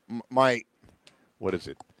my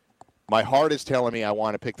heart is telling me I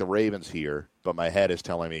want to pick the Ravens here, but my head is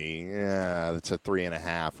telling me, yeah, it's a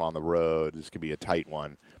 3.5 on the road. This could be a tight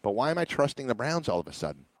one. But why am I trusting the Browns all of a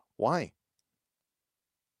sudden? Why?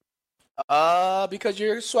 Because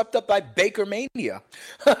you're swept up by Baker Mania.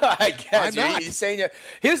 I guess. You're saying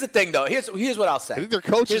here's the thing, though. Here's what I'll say. I think their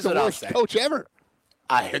coach is the worst coach ever.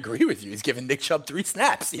 I agree with you. He's giving Nick Chubb 3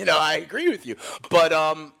 snaps. I agree with you. But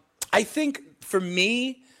I think for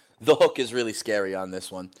me, the hook is really scary on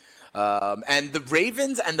this one. And the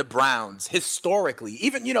Ravens and the Browns, historically,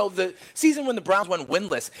 even, the season when the Browns went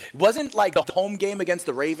winless, wasn't like the home game against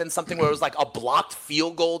the Ravens something where it was like a blocked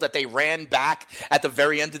field goal that they ran back at the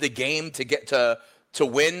very end of the game to get to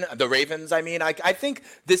win, the Ravens, I mean. I think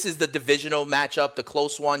this is the divisional matchup, the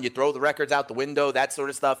close one. You throw the records out the window, that sort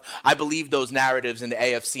of stuff. I believe those narratives in the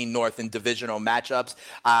AFC North in divisional matchups.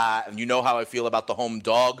 You know how I feel about the home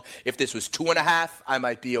dog. If this was 2.5, I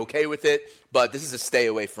might be okay with it. But this is a stay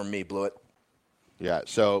away from me, Blewett. Yeah,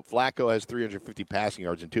 so Flacco has 350 passing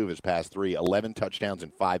yards in 2 of his past 3, 11 touchdowns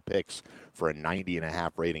and 5 picks for a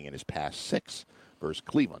 90.5 rating in his past 6. Versus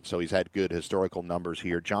Cleveland. So he's had good historical numbers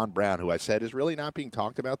here. John Brown, who I said is really not being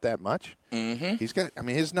talked about that much. Mm-hmm.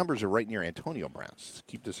 His numbers are right near Antonio Brown's.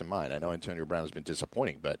 Keep this in mind. I know Antonio Brown has been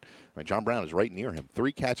disappointing, but John Brown is right near him.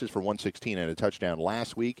 3 catches for 116 and a touchdown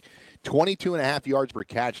last week. 22.5 yards per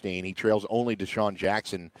catch, Dane. He trails only Deshaun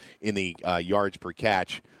Jackson in the yards per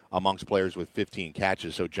catch amongst players with 15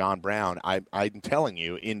 catches. So John Brown, I'm telling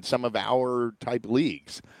you, in some of our type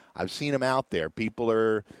leagues, I've seen him out there. People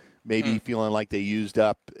are maybe feeling like they used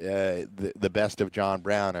up the best of John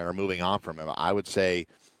Brown and are moving on from him. I would say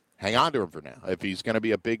hang on to him for now. If he's going to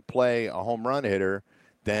be a big play, a home run hitter,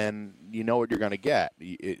 then you know what you're going to get.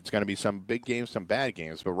 It's going to be some big games, some bad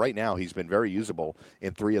games. But right now he's been very usable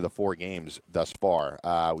in 3 of the 4 games thus far.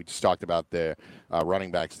 We just talked about the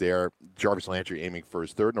running backs there. Jarvis Landry aiming for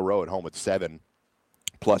his 3rd in a row at home with 7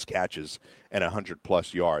 plus catches and 100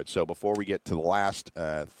 plus yards. So before we get to the last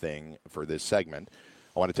thing for this segment,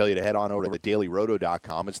 I want to tell you to head on over to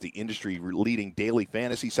dailyroto.com. It's the industry-leading daily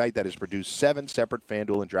fantasy site that has produced 7 separate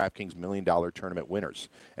FanDuel and DraftKings $1 million tournament winners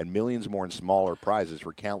and millions more in smaller prizes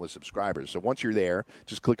for countless subscribers. So once you're there,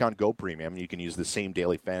 just click on Go Premium, and you can use the same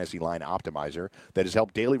daily fantasy line optimizer that has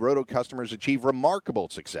helped Daily Roto customers achieve remarkable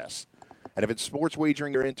success. And if it's sports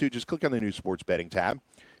wagering you're into, just click on the new sports betting tab.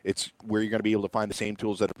 It's where you're going to be able to find the same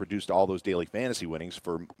tools that have produced all those daily fantasy winnings,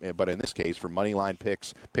 but in this case, for money line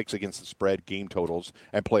picks, picks against the spread, game totals,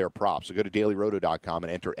 and player props. So go to dailyroto.com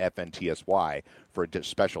and enter FNTSY for a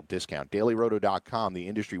special discount. Dailyroto.com, the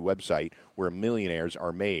industry website where millionaires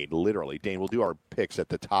are made, literally. Dane, we'll do our picks at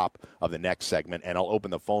the top of the next segment, and I'll open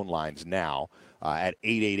the phone lines now at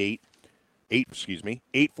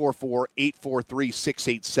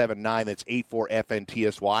 844-843-6879. That's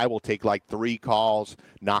 84FNTSY. We'll take like 3 calls,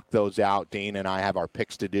 knock those out. Dane and I have our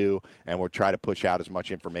picks to do, and we'll try to push out as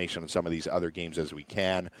much information on some of these other games as we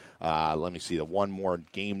can. Let me see the one more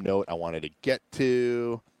game note I wanted to get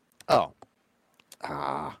to.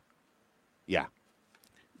 Yeah.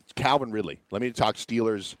 It's Calvin Ridley. Let me talk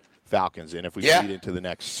Steelers Falcons, and if we lead into the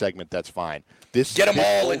next segment, that's fine. Get them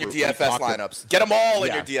all in your DFS lineups. Get them all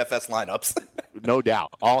in your DFS lineups. No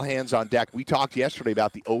doubt. All hands on deck. We talked yesterday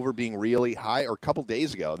about the over being really high, or a couple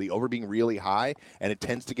days ago, the over being really high, and it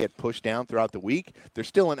tends to get pushed down throughout the week. There's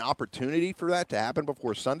still an opportunity for that to happen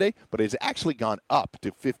before Sunday, but it's actually gone up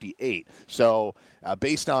to 58. So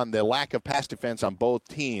based on the lack of pass defense on both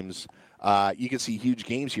teams, you can see huge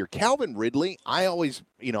games here. Calvin Ridley, I always,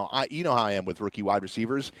 you know how I am with rookie wide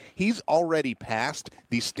receivers. He's already passed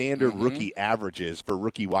the standard rookie averages for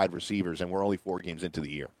rookie wide receivers, and we're only 4 games into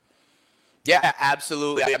the year. Yeah,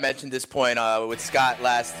 absolutely. I mentioned this point with Scott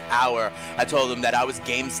last hour. I told him that I was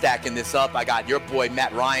game stacking this up. I got your boy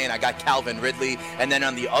Matt Ryan. I got Calvin Ridley. And then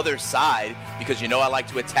on the other side, because I like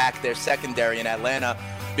to attack their secondary in Atlanta,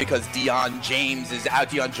 because Deion Jones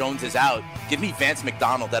is out. Give me Vance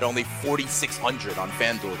McDonald at only 4,600 on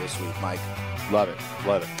FanDuel this week, Mike. Love it.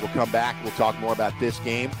 We'll come back. We'll talk more about this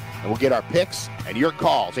game, and we'll get our picks and your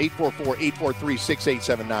calls.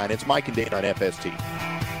 844-843-6879. It's Mike and Dane on FST.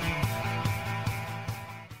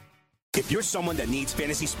 If you're someone that needs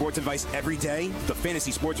fantasy sports advice every day, the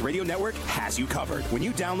Fantasy Sports Radio Network has you covered. When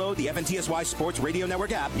you download the FNTSY Sports Radio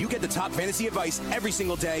Network app, you get the top fantasy advice every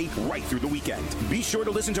single day, right through the weekend. Be sure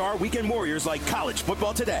to listen to our weekend warriors like College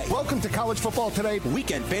Football Today. Welcome to College Football Today.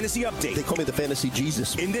 Weekend Fantasy Update. They call me the Fantasy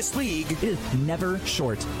Jesus. In this league, it is never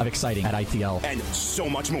short of exciting at ITL. And so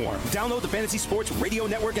much more. Download the Fantasy Sports Radio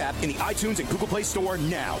Network app in the iTunes and Google Play Store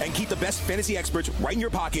now. And keep the best fantasy experts right in your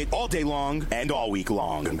pocket all day long and all week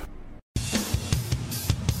long.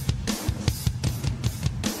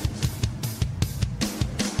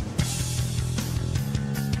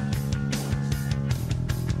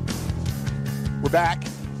 We're back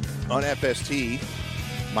on FST,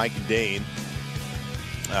 Mike and Dane.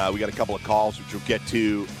 We got a couple of calls, which we'll get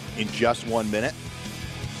to in just 1 minute.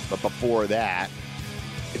 But before that,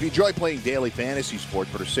 if you enjoy playing daily fantasy sports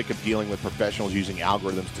but are sick of dealing with professionals using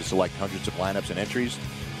algorithms to select hundreds of lineups and entries,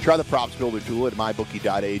 try the Props Builder tool at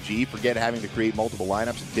mybookie.ag. Forget having to create multiple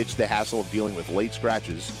lineups and ditch the hassle of dealing with late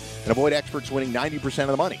scratches and avoid experts winning 90% of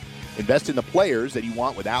the money. Invest in the players that you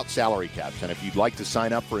want without salary caps. And if you'd like to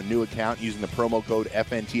sign up for a new account using the promo code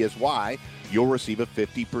FNTSY, you'll receive a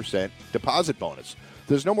 50% deposit bonus.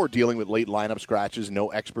 There's no more dealing with late lineup scratches, no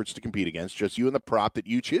experts to compete against, just you and the prop that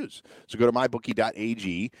you choose. So go to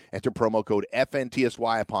mybookie.ag, enter promo code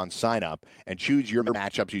FNTSY upon sign up, and choose your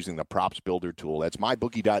matchups using the Props Builder tool. That's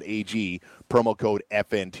mybookie.ag, promo code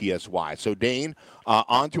FNTSY. So, Dane,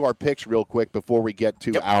 on to our picks real quick before we get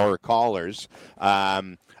to our callers.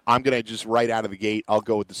 I'm going to just right out of the gate, I'll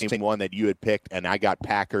go with the same one that you had picked, and I got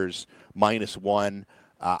Packers -1.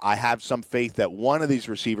 I have some faith that one of these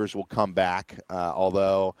receivers will come back,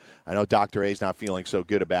 although I know Dr. A's not feeling so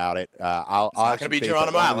good about it. It's not going to be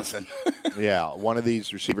Geronimo Allison. Yeah, one of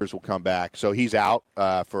these receivers will come back. So he's out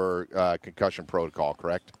for concussion protocol,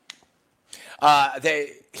 correct?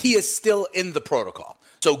 He is still in the protocol.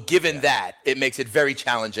 So given that, it makes it very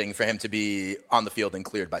challenging for him to be on the field and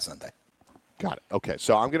cleared by Sunday. Got it. Okay,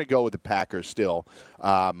 so I'm going to go with the Packers still,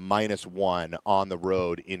 -1 on the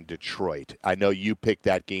road in Detroit. I know you picked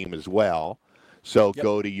that game as well, so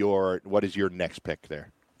go to what is your next pick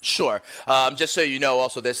there? Sure. Just so you know,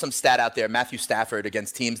 also, there's some stat out there. Matthew Stafford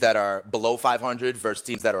against teams that are below 500 versus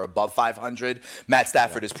teams that are above 500. Matt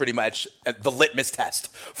Stafford is pretty much the litmus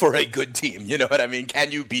test for a good team. You know what I mean?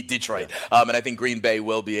 Can you beat Detroit? And I think Green Bay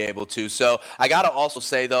will be able to. So I got to also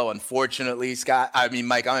say, though, unfortunately,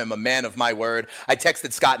 Mike, I am a man of my word. I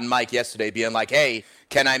texted Scott and Mike yesterday being like, hey,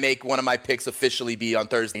 Can I make one of my picks officially be on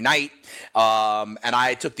Thursday night? And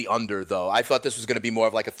I took the under, though. I thought this was going to be more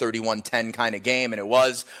of like a 31-10 kind of game, and it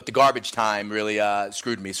was. The garbage time really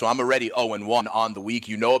screwed me. So I'm already 0-1 on the week.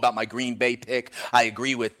 You know about my Green Bay pick. I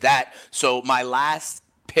agree with that. So my last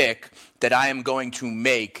pick that I am going to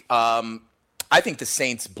make, I think the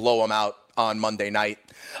Saints blow them out on Monday night.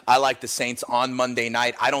 I like the Saints on Monday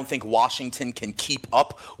night. I don't think Washington can keep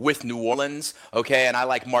up with New Orleans, okay? And I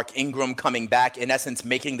like Mark Ingram coming back, in essence,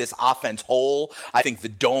 making this offense whole. I think the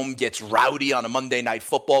Dome gets rowdy on a Monday Night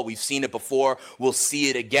Football. We've seen it before. We'll see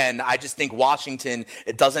it again. I just think Washington,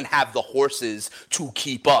 it doesn't have the horses to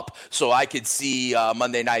keep up. So I could see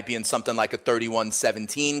Monday night being something like a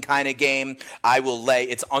 31-17 kind of game. I will lay,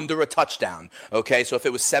 it's under a touchdown, okay? So if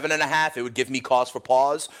it was 7.5, it would give me cause for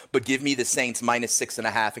pause, but give me the Saints minus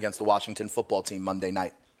 6.5 against the Washington football team Monday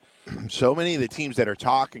night. So many of the teams that are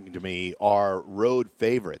talking to me are road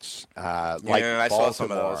favorites, like I saw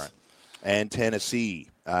some of those. And Tennessee.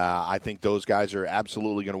 I think those guys are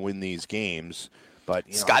absolutely going to win these games.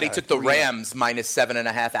 But Scotty took the Rams minus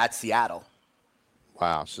 7.5 at Seattle.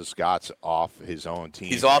 Wow, so Scott's off his own team.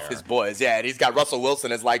 He's off his boys, yeah, and he's got Russell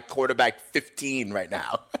Wilson as like quarterback 15 right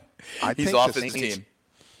now. He's off his team.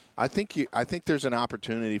 I think there's an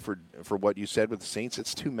opportunity for what you said with the Saints.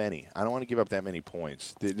 It's too many. I don't want to give up that many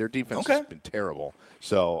points. Their defense has been terrible,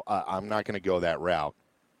 so I'm not going to go that route.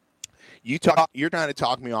 You're trying to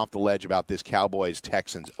talk me off the ledge about this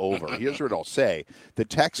Cowboys-Texans over. Here's what I'll say. The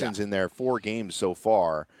Texans in their 4 games so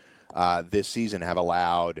far this season have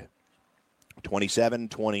allowed 27,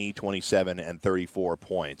 20, 27, and 34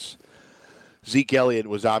 points. Zeke Elliott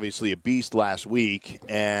was obviously a beast last week,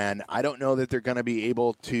 and I don't know that they're going to be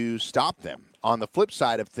able to stop them. On the flip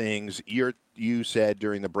side of things, you said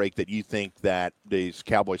during the break that you think that these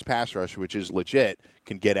Cowboys pass rush, which is legit,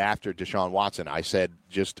 can get after Deshaun Watson. I said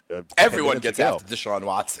just everyone gets after Deshaun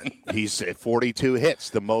Watson. He's at 42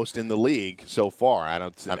 hits, the most in the league so far. I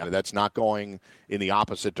mean, that's not going in the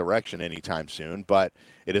opposite direction anytime soon, but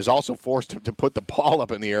it has also forced him to put the ball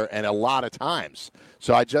up in the air and a lot of times.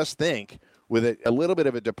 So I just think with a little bit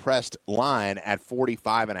of a depressed line at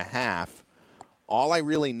 45.5, all I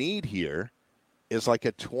really need here is like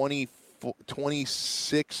a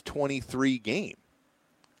 26-23 game.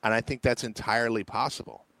 And I think that's entirely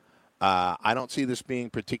possible. I don't see this being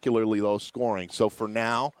particularly low scoring. So for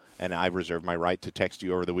now, and I reserve my right to text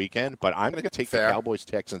you over the weekend, but I'm going to take the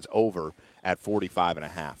Cowboys-Texans over at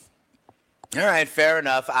 45.5. All right, fair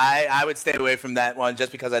enough. I would stay away from that one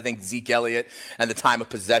just because I think Zeke Elliott and the time of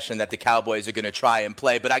possession that the Cowboys are going to try and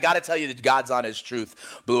play. But I got to tell you the God's honest truth,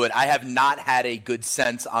 Blewett, I have not had a good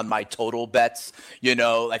sense on my total bets.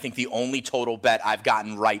 I think the only total bet I've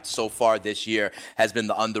gotten right so far this year has been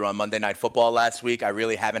the under on Monday Night Football last week. I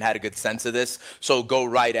really haven't had a good sense of this, so go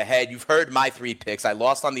right ahead. You've heard my 3 picks. I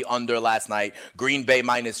lost on the under last night. Green Bay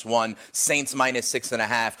 -1, Saints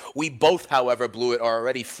 -6.5. We both, however, Blewett, are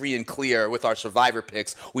already free and clear with our survivor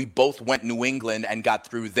picks. We both went New England and got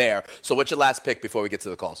through there. So what's your last pick before we get to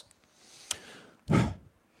the calls?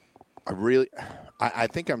 I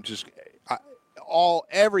think I'm just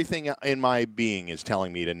everything in my being is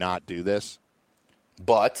telling me to not do this.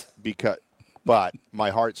 But my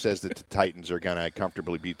heart says that the Titans are going to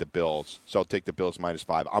comfortably beat the Bills. So I'll take the Bills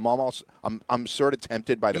 -5. I'm sort of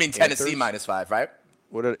tempted by the Panthers. Tennessee -5, right?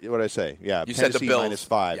 What did I say? Yeah, you Tennessee said the Bills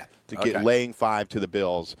 -5 to get laying 5 to the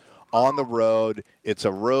Bills. On the road, it's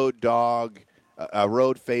a road dog, a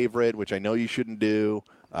road favorite, which I know you shouldn't do.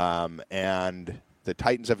 And the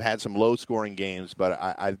Titans have had some low-scoring games, but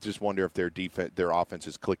I just wonder if their offense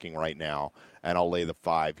is clicking right now. And I'll lay the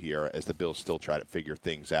 5 here as the Bills still try to figure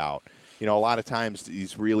things out. A lot of times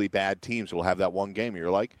these really bad teams will have that one game. You're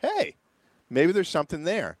like, hey, maybe there's something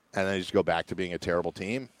there. And then they just go back to being a terrible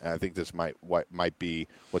team. And I think this might be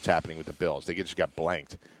what's happening with the Bills. They just got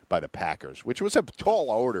blanked by the Packers, which was a tall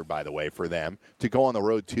order, by the way, for them to go on the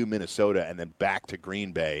road to Minnesota and then back to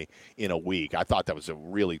Green Bay in a week. I thought that was a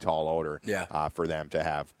really tall order for them to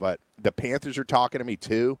have. But the Panthers are talking to me,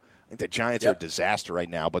 too. I think the Giants are a disaster right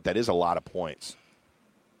now, but that is a lot of points.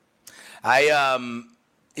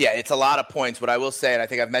 Yeah, it's a lot of points. What I will say, and I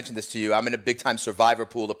think I've mentioned this to you, I'm in a big-time survivor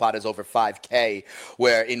pool. The pot is over 5K,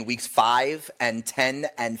 where in weeks 5 and 10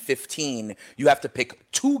 and 15, you have to pick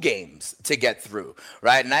 2 games to get through,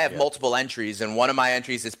 right? And I have multiple entries, and one of my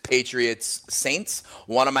entries is Patriots-Saints.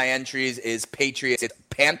 One of my entries is Patriots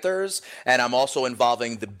Panthers, and I'm also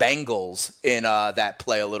involving the Bengals in that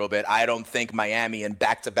play a little bit. I don't think Miami in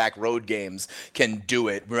back-to-back road games can do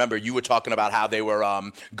it. Remember, you were talking about how they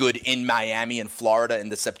were good in Miami and Florida in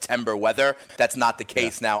the September weather. That's not the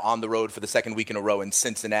case now on the road for the second week in a row in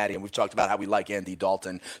Cincinnati, and we've talked about how we like Andy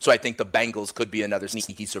Dalton. So I think the Bengals could be another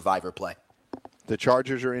sneaky survivor play. The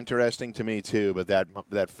Chargers are interesting to me too, but that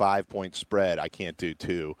 5-point spread, I can't do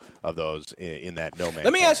two of those in that no man.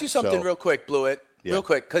 Let me ask you something real quick, Blewett. Yeah. Real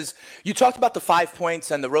quick, because you talked about the 5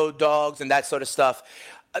 points and the road dogs and that sort of stuff.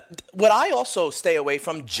 What I also stay away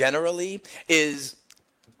from generally is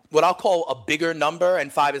what I'll call a bigger number,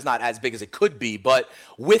 and 5 is not as big as it could be, but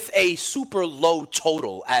with a super low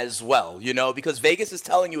total as well, because Vegas is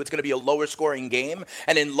telling you it's going to be a lower scoring game,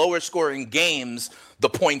 and in lower scoring games, the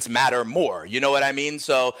points matter more. You know what I mean?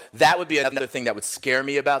 So that would be another thing that would scare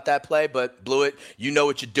me about that play, but Blewett, you know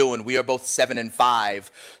what you're doing. We are both 7-5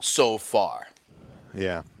 so far.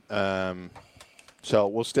 Yeah. So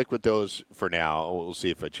we'll stick with those for now. We'll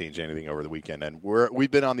see if I change anything over the weekend. And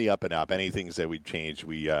we've been on the up and up. Anything that we change,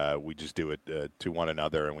 we just do it to one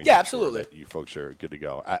another, and we absolutely. Sure you folks are good to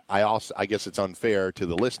go. I guess it's unfair to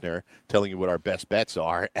the listener telling you what our best bets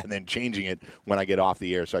are and then changing it when I get off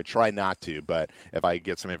the air. So I try not to, but if I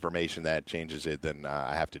get some information that changes it, then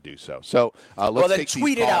I have to do so. So let's take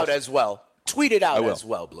tweet it out as well. Tweet it out as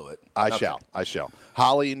well, Blewett. I shall.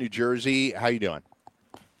 Holly in New Jersey, how you doing?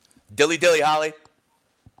 Dilly, Holly.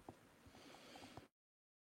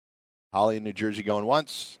 Holly in New Jersey going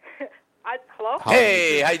once. Hello?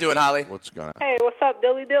 Hey, how you doing, Holly? What's going on? Hey, what's up,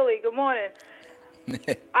 Dilly? Good morning.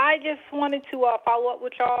 I just wanted to follow up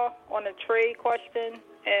with y'all on a trade question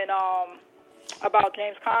and about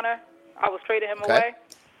James Conner. I was trading him away.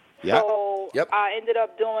 Yep. So I ended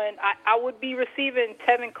up doing I would be receiving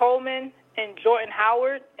Tevin Coleman and Jordan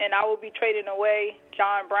Howard, and I would be trading away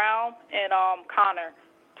John Brown and Conner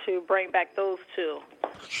to bring back those two.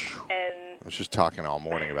 And I was just talking all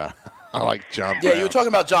morning about I like John Brown. Yeah, you were talking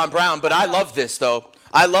about John Brown, but I love this, though.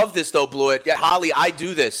 Blewett. Yeah, Holly, I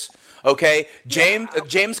do this, okay?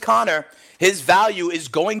 James Conner, his value is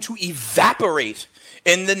going to evaporate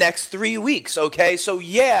in the next 3 weeks, okay? So,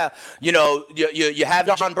 yeah, you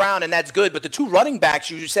have John Brown, and that's good, but the two running backs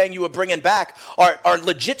you were saying you were bringing back are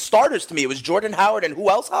legit starters to me. It was Jordan Howard and who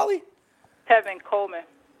else, Holly? Tevin Coleman.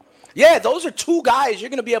 Yeah, those are two guys you're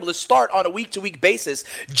going to be able to start on a week-to-week basis.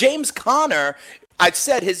 James Conner, I've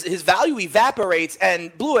said his value evaporates,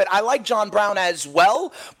 and Blewett, I like John Brown as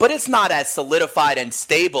well, but it's not as solidified and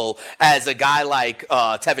stable as a guy like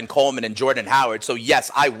Tevin Coleman and Jordan Howard. So, yes,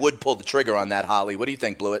 I would pull the trigger on that, Holly. What do you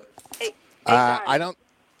think, Blewett? I don't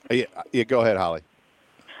 – yeah, go ahead, Holly.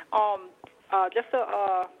 Just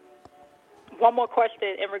one more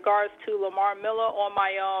question in regards to Lamar Miller on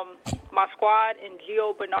my squad and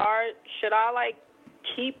Gio Bernard. Should I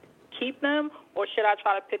keep them, or should I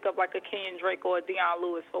try to pick up like a Kenyon Drake or a Deion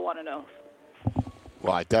Lewis for one of those?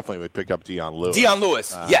 Well, I definitely would pick up Deion Lewis.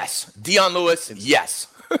 Yes. Deion Lewis, yes.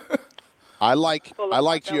 I like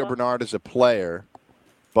Gio Bernard as a player,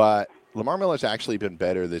 but Lamar Miller's actually been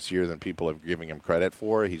better this year than people are giving him credit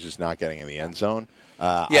for. He's just not getting in the end zone.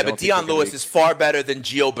 But Deion Lewis is far better than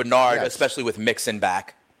Gio Bernard, especially with Mixon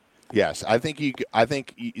back. Yes, I think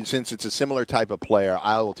since it's a similar type of player,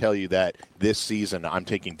 I will tell you that this season I'm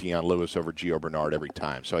taking Deion Lewis over Gio Bernard every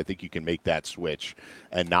time. So I think you can make that switch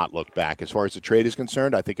and not look back. As far as the trade is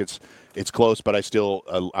concerned, I think it's close, but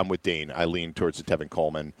I'm with Dane. I lean towards the Tevin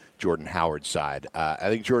Coleman, Jordan Howard side. I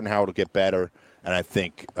think Jordan Howard will get better, and I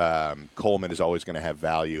think Coleman is always going to have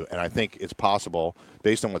value. And I think it's possible,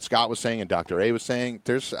 based on what Scott was saying and Dr. A was saying,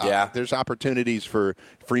 there's opportunities for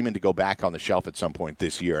Freeman to go back on the shelf at some point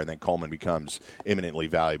this year, and then Coleman becomes imminently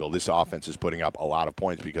valuable. This offense is putting up a lot of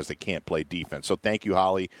points because they can't play defense. So thank you,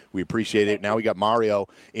 Holly. We appreciate it. Now we got Mario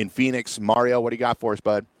in Phoenix. Mario, what do you got for us,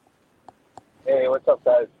 bud? Hey, what's up,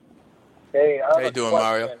 guys? Hey, how you doing,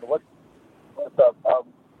 Mario? What's up?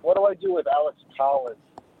 What do I do with Alex Collins?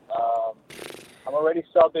 I'm already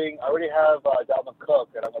subbing. I already have Dalvin Cook,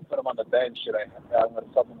 and I'm going to put him on the bench, and I'm going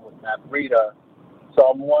to sub him with Matt Breida. So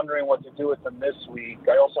I'm wondering what to do with him this week.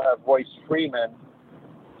 I also have Royce Freeman.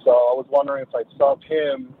 So I was wondering if I sub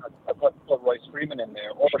him, I put Royce Freeman in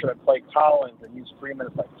there, or should I play Collins and use Freeman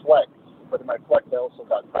as my flex? But in my flex, I also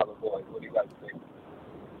got Tyler Boyd. What do you guys think?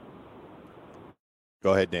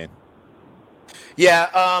 Go ahead, Dan. Yeah,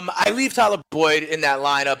 I leave Tyler Boyd in that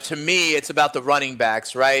lineup. To me, it's about the running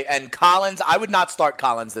backs, right? And Collins, I would not start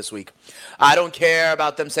Collins this week. I don't care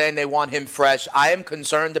about them saying they want him fresh. I am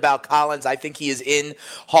concerned about Collins. I think he is in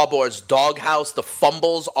Harbaugh's doghouse. The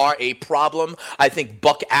fumbles are a problem. I think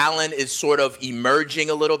Buck Allen is sort of emerging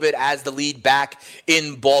a little bit as the lead back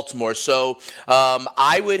in Baltimore. So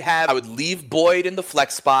I would leave Boyd in the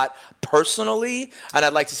flex spot personally, and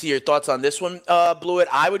I'd like to see your thoughts on this one, Blewett.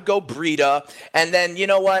 I would go Breida, and then, you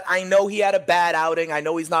know what? I know he had a bad outing. I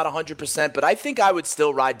know he's not 100%, but I think I would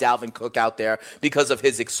still ride Dalvin Cook out there because of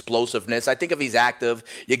his explosiveness. I think if he's active,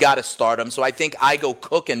 you got to start him. So I think I go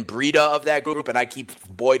Cook and Breida of that group, and I keep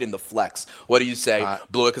Boyd in the flex. What do you say,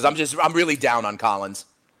 Blewett? Because I'm really down on Collins.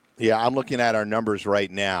 Yeah, I'm looking at our numbers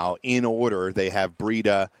right now. In order, they have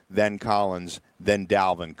Breida, then Collins, then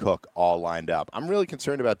Dalvin Cook all lined up. I'm really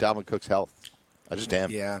concerned about Dalvin Cook's health. I just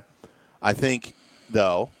am. Yeah. I think,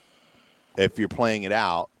 though, if you're playing it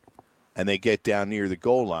out and they get down near the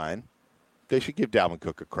goal line, they should give Dalvin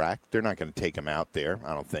Cook a crack. They're not going to take him out there,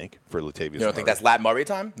 I don't think, for Latavius. You don't think that's Lat Murray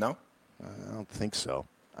time? No? I don't think so.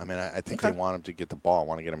 I mean, I think they want him to get the ball,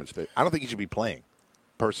 want to get him in space. I don't think he should be playing,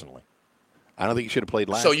 personally. I don't think he should have played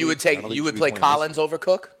last week. So you would play Collins over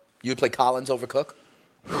Cook? You would play Collins over Cook?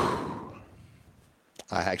 I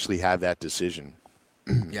actually have that decision.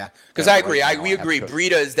 Yeah, because I agree. We agree.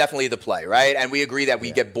 Breida is definitely the play, right? And we agree that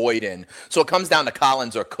we get Boyd in. So it comes down to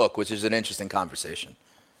Collins or Cook, which is an interesting conversation.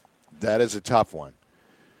 That is a tough one.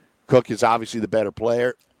 Cook is obviously the better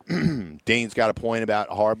player. Dane's got a point about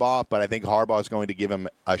Harbaugh, but I think Harbaugh is going to give him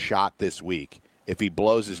a shot this week. If he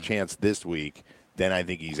blows his chance this week, then I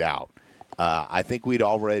think he's out. I think we'd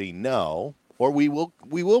already know, or we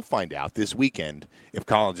will find out this weekend if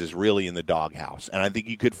Collins is really in the doghouse. And I think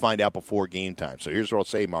you could find out before game time. So here's what I'll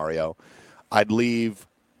say, Mario. I'd leave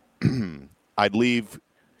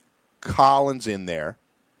Collins in there.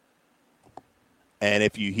 And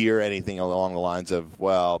if you hear anything along the lines of,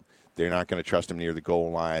 well, they're not going to trust him near the goal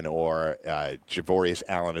line, or Javorius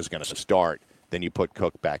Allen is going to start, then you put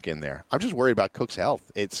Cook back in there. I'm just worried about Cook's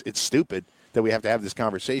health. It's stupid that we have to have this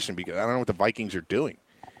conversation because I don't know what the Vikings are doing.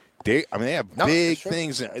 They have big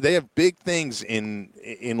things. They have big things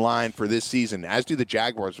in line for this season, as do the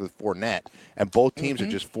Jaguars with Fournette. And both teams are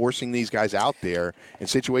just forcing these guys out there in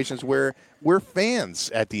situations where we're fans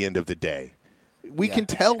at the end of the day. We can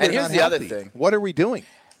tell they're not healthy. Other thing. What are we doing?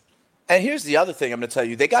 And here's the other thing I'm going to tell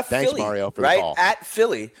you. They got Philly, Mario, for right? the call. At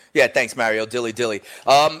Philly. Yeah, thanks, Mario. Dilly.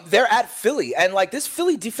 They're at Philly. And, this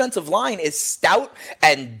Philly defensive line is stout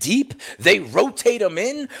and deep. They rotate them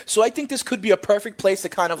in. So I think this could be a perfect place to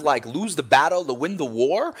kind of, lose the battle, to win the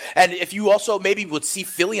war. And if you also maybe would see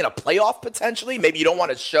Philly in a playoff potentially, maybe you don't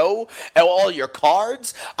want to show all your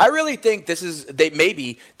cards. I really think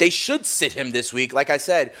they should sit him this week, like I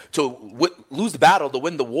said, to lose the battle, to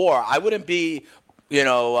win the war. I wouldn't be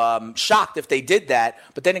shocked if they did that.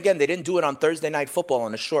 But then again, they didn't do it on Thursday Night Football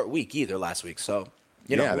in a short week either last week. So,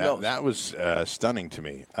 who knows? That was stunning to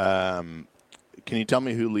me. Can you tell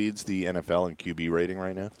me who leads the NFL in QB rating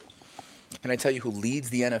right now? Can I tell you who leads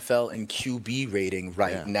the NFL in QB rating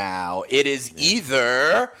now? It is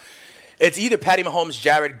either Patty Mahomes,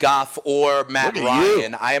 Jared Goff, or Matt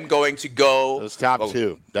Ryan. I am going to go. Those top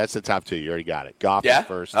two. That's the top two. You already got it. Goff is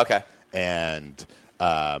first. Okay. And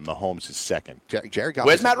Mahomes is second. Jared Goff.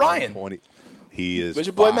 Where's Matt Ryan? He is. Where's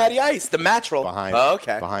your boy Matty Ice, the Mattrel?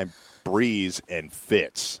 Behind Breeze and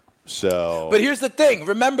Fitz. So, but here's the thing.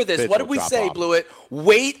 Remember this. What did we say, Blewett?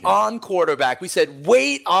 Wait on quarterback. We said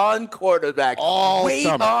wait on quarterback. Wait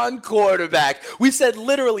on quarterback. We said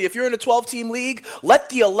literally, if you're in a 12-team league, let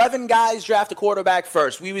the 11 guys draft a quarterback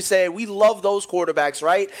first. We would say we love those quarterbacks,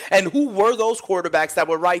 right? And who were those quarterbacks that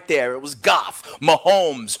were right there? It was Goff,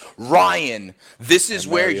 Mahomes, Ryan. This is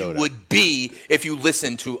where you would be if you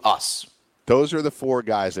listened to us. Those are the four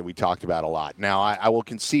guys that we talked about a lot. Now, I will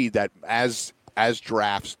concede that as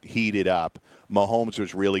drafts heated up, Mahomes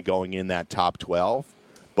was really going in that top 12,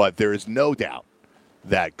 but there is no doubt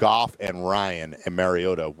that Goff and Ryan and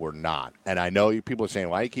Mariota were not. And I know people are saying,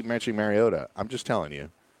 why do you keep mentioning Mariota? I'm just telling you,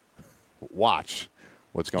 watch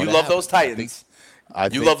what's going on. You love those Titans.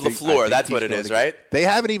 You love LaFleur. That's what it is, right? They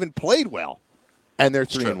haven't even played well, and they're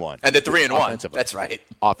 3-1. And they're 3-1. That's right.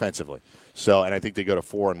 Offensively. So, and I think they go to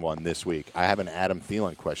 4-1 this week. I have an Adam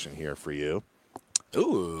Thielen question here for you.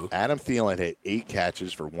 Ooh. Adam Thielen had 8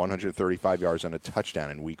 catches for 135 yards and a touchdown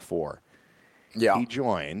in Week 4. Yeah. He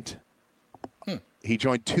joined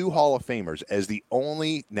 2 Hall of Famers as the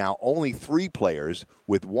only 3 players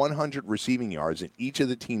with 100 receiving yards in each of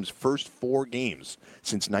the team's first 4 games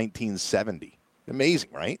since 1970.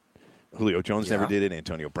 Amazing, right? Julio Jones never did it.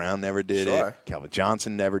 Antonio Brown never did it. Calvin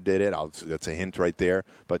Johnson never did it. That's a hint right there.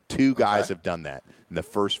 But 2 guys have done that in the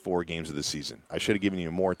first 4 games of the season. I should have given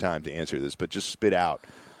you more time to answer this, but just spit out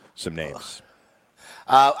some names.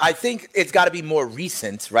 I think it's got to be more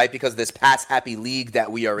recent, right? Because this pass-happy league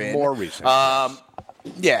that we are in. More recent.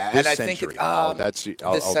 Yeah, this and I century. think I'll century.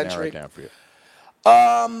 narrow it down for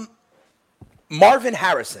you. Marvin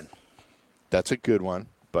Harrison. That's a good one,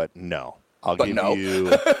 but no. I'll give you.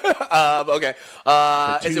 Okay.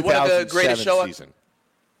 Is it one of the greatest shows? Season.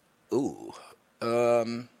 Ooh.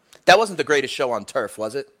 That wasn't the greatest show on turf,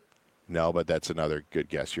 was it? No, but that's another good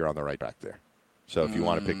guess. You're on the right track there. So if you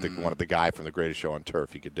want to pick the guy from the greatest show on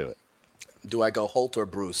turf, you could do it. Do I go Holt or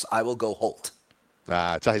Bruce? I will go Holt.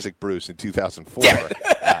 It's Isaac Bruce in 2004.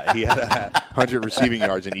 He had 100 receiving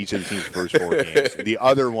yards in each of the team's first 4 games. The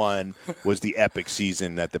other one was the epic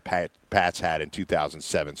season that the Pats had in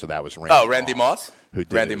 2007. So that was Randy Moss. Who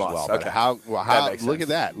did Randy it as Moss. well. Okay. How look at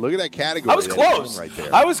that. Look at that category. I was close. Right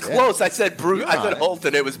there. I was close. I said Bruce. I said Holt,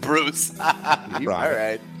 and it was Bruce. All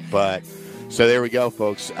right. But so there we go,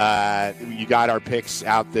 folks. You got our picks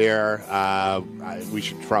out there. We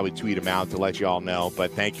should probably tweet them out to let you all know.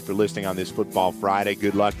 But thank you for listening on this Football Friday.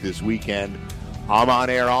 Good luck this weekend. I'm on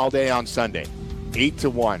air all day on Sunday, 8 to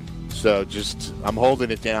 1. So I'm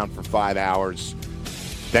holding it down for 5 hours.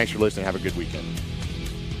 Thanks for listening. Have a good weekend.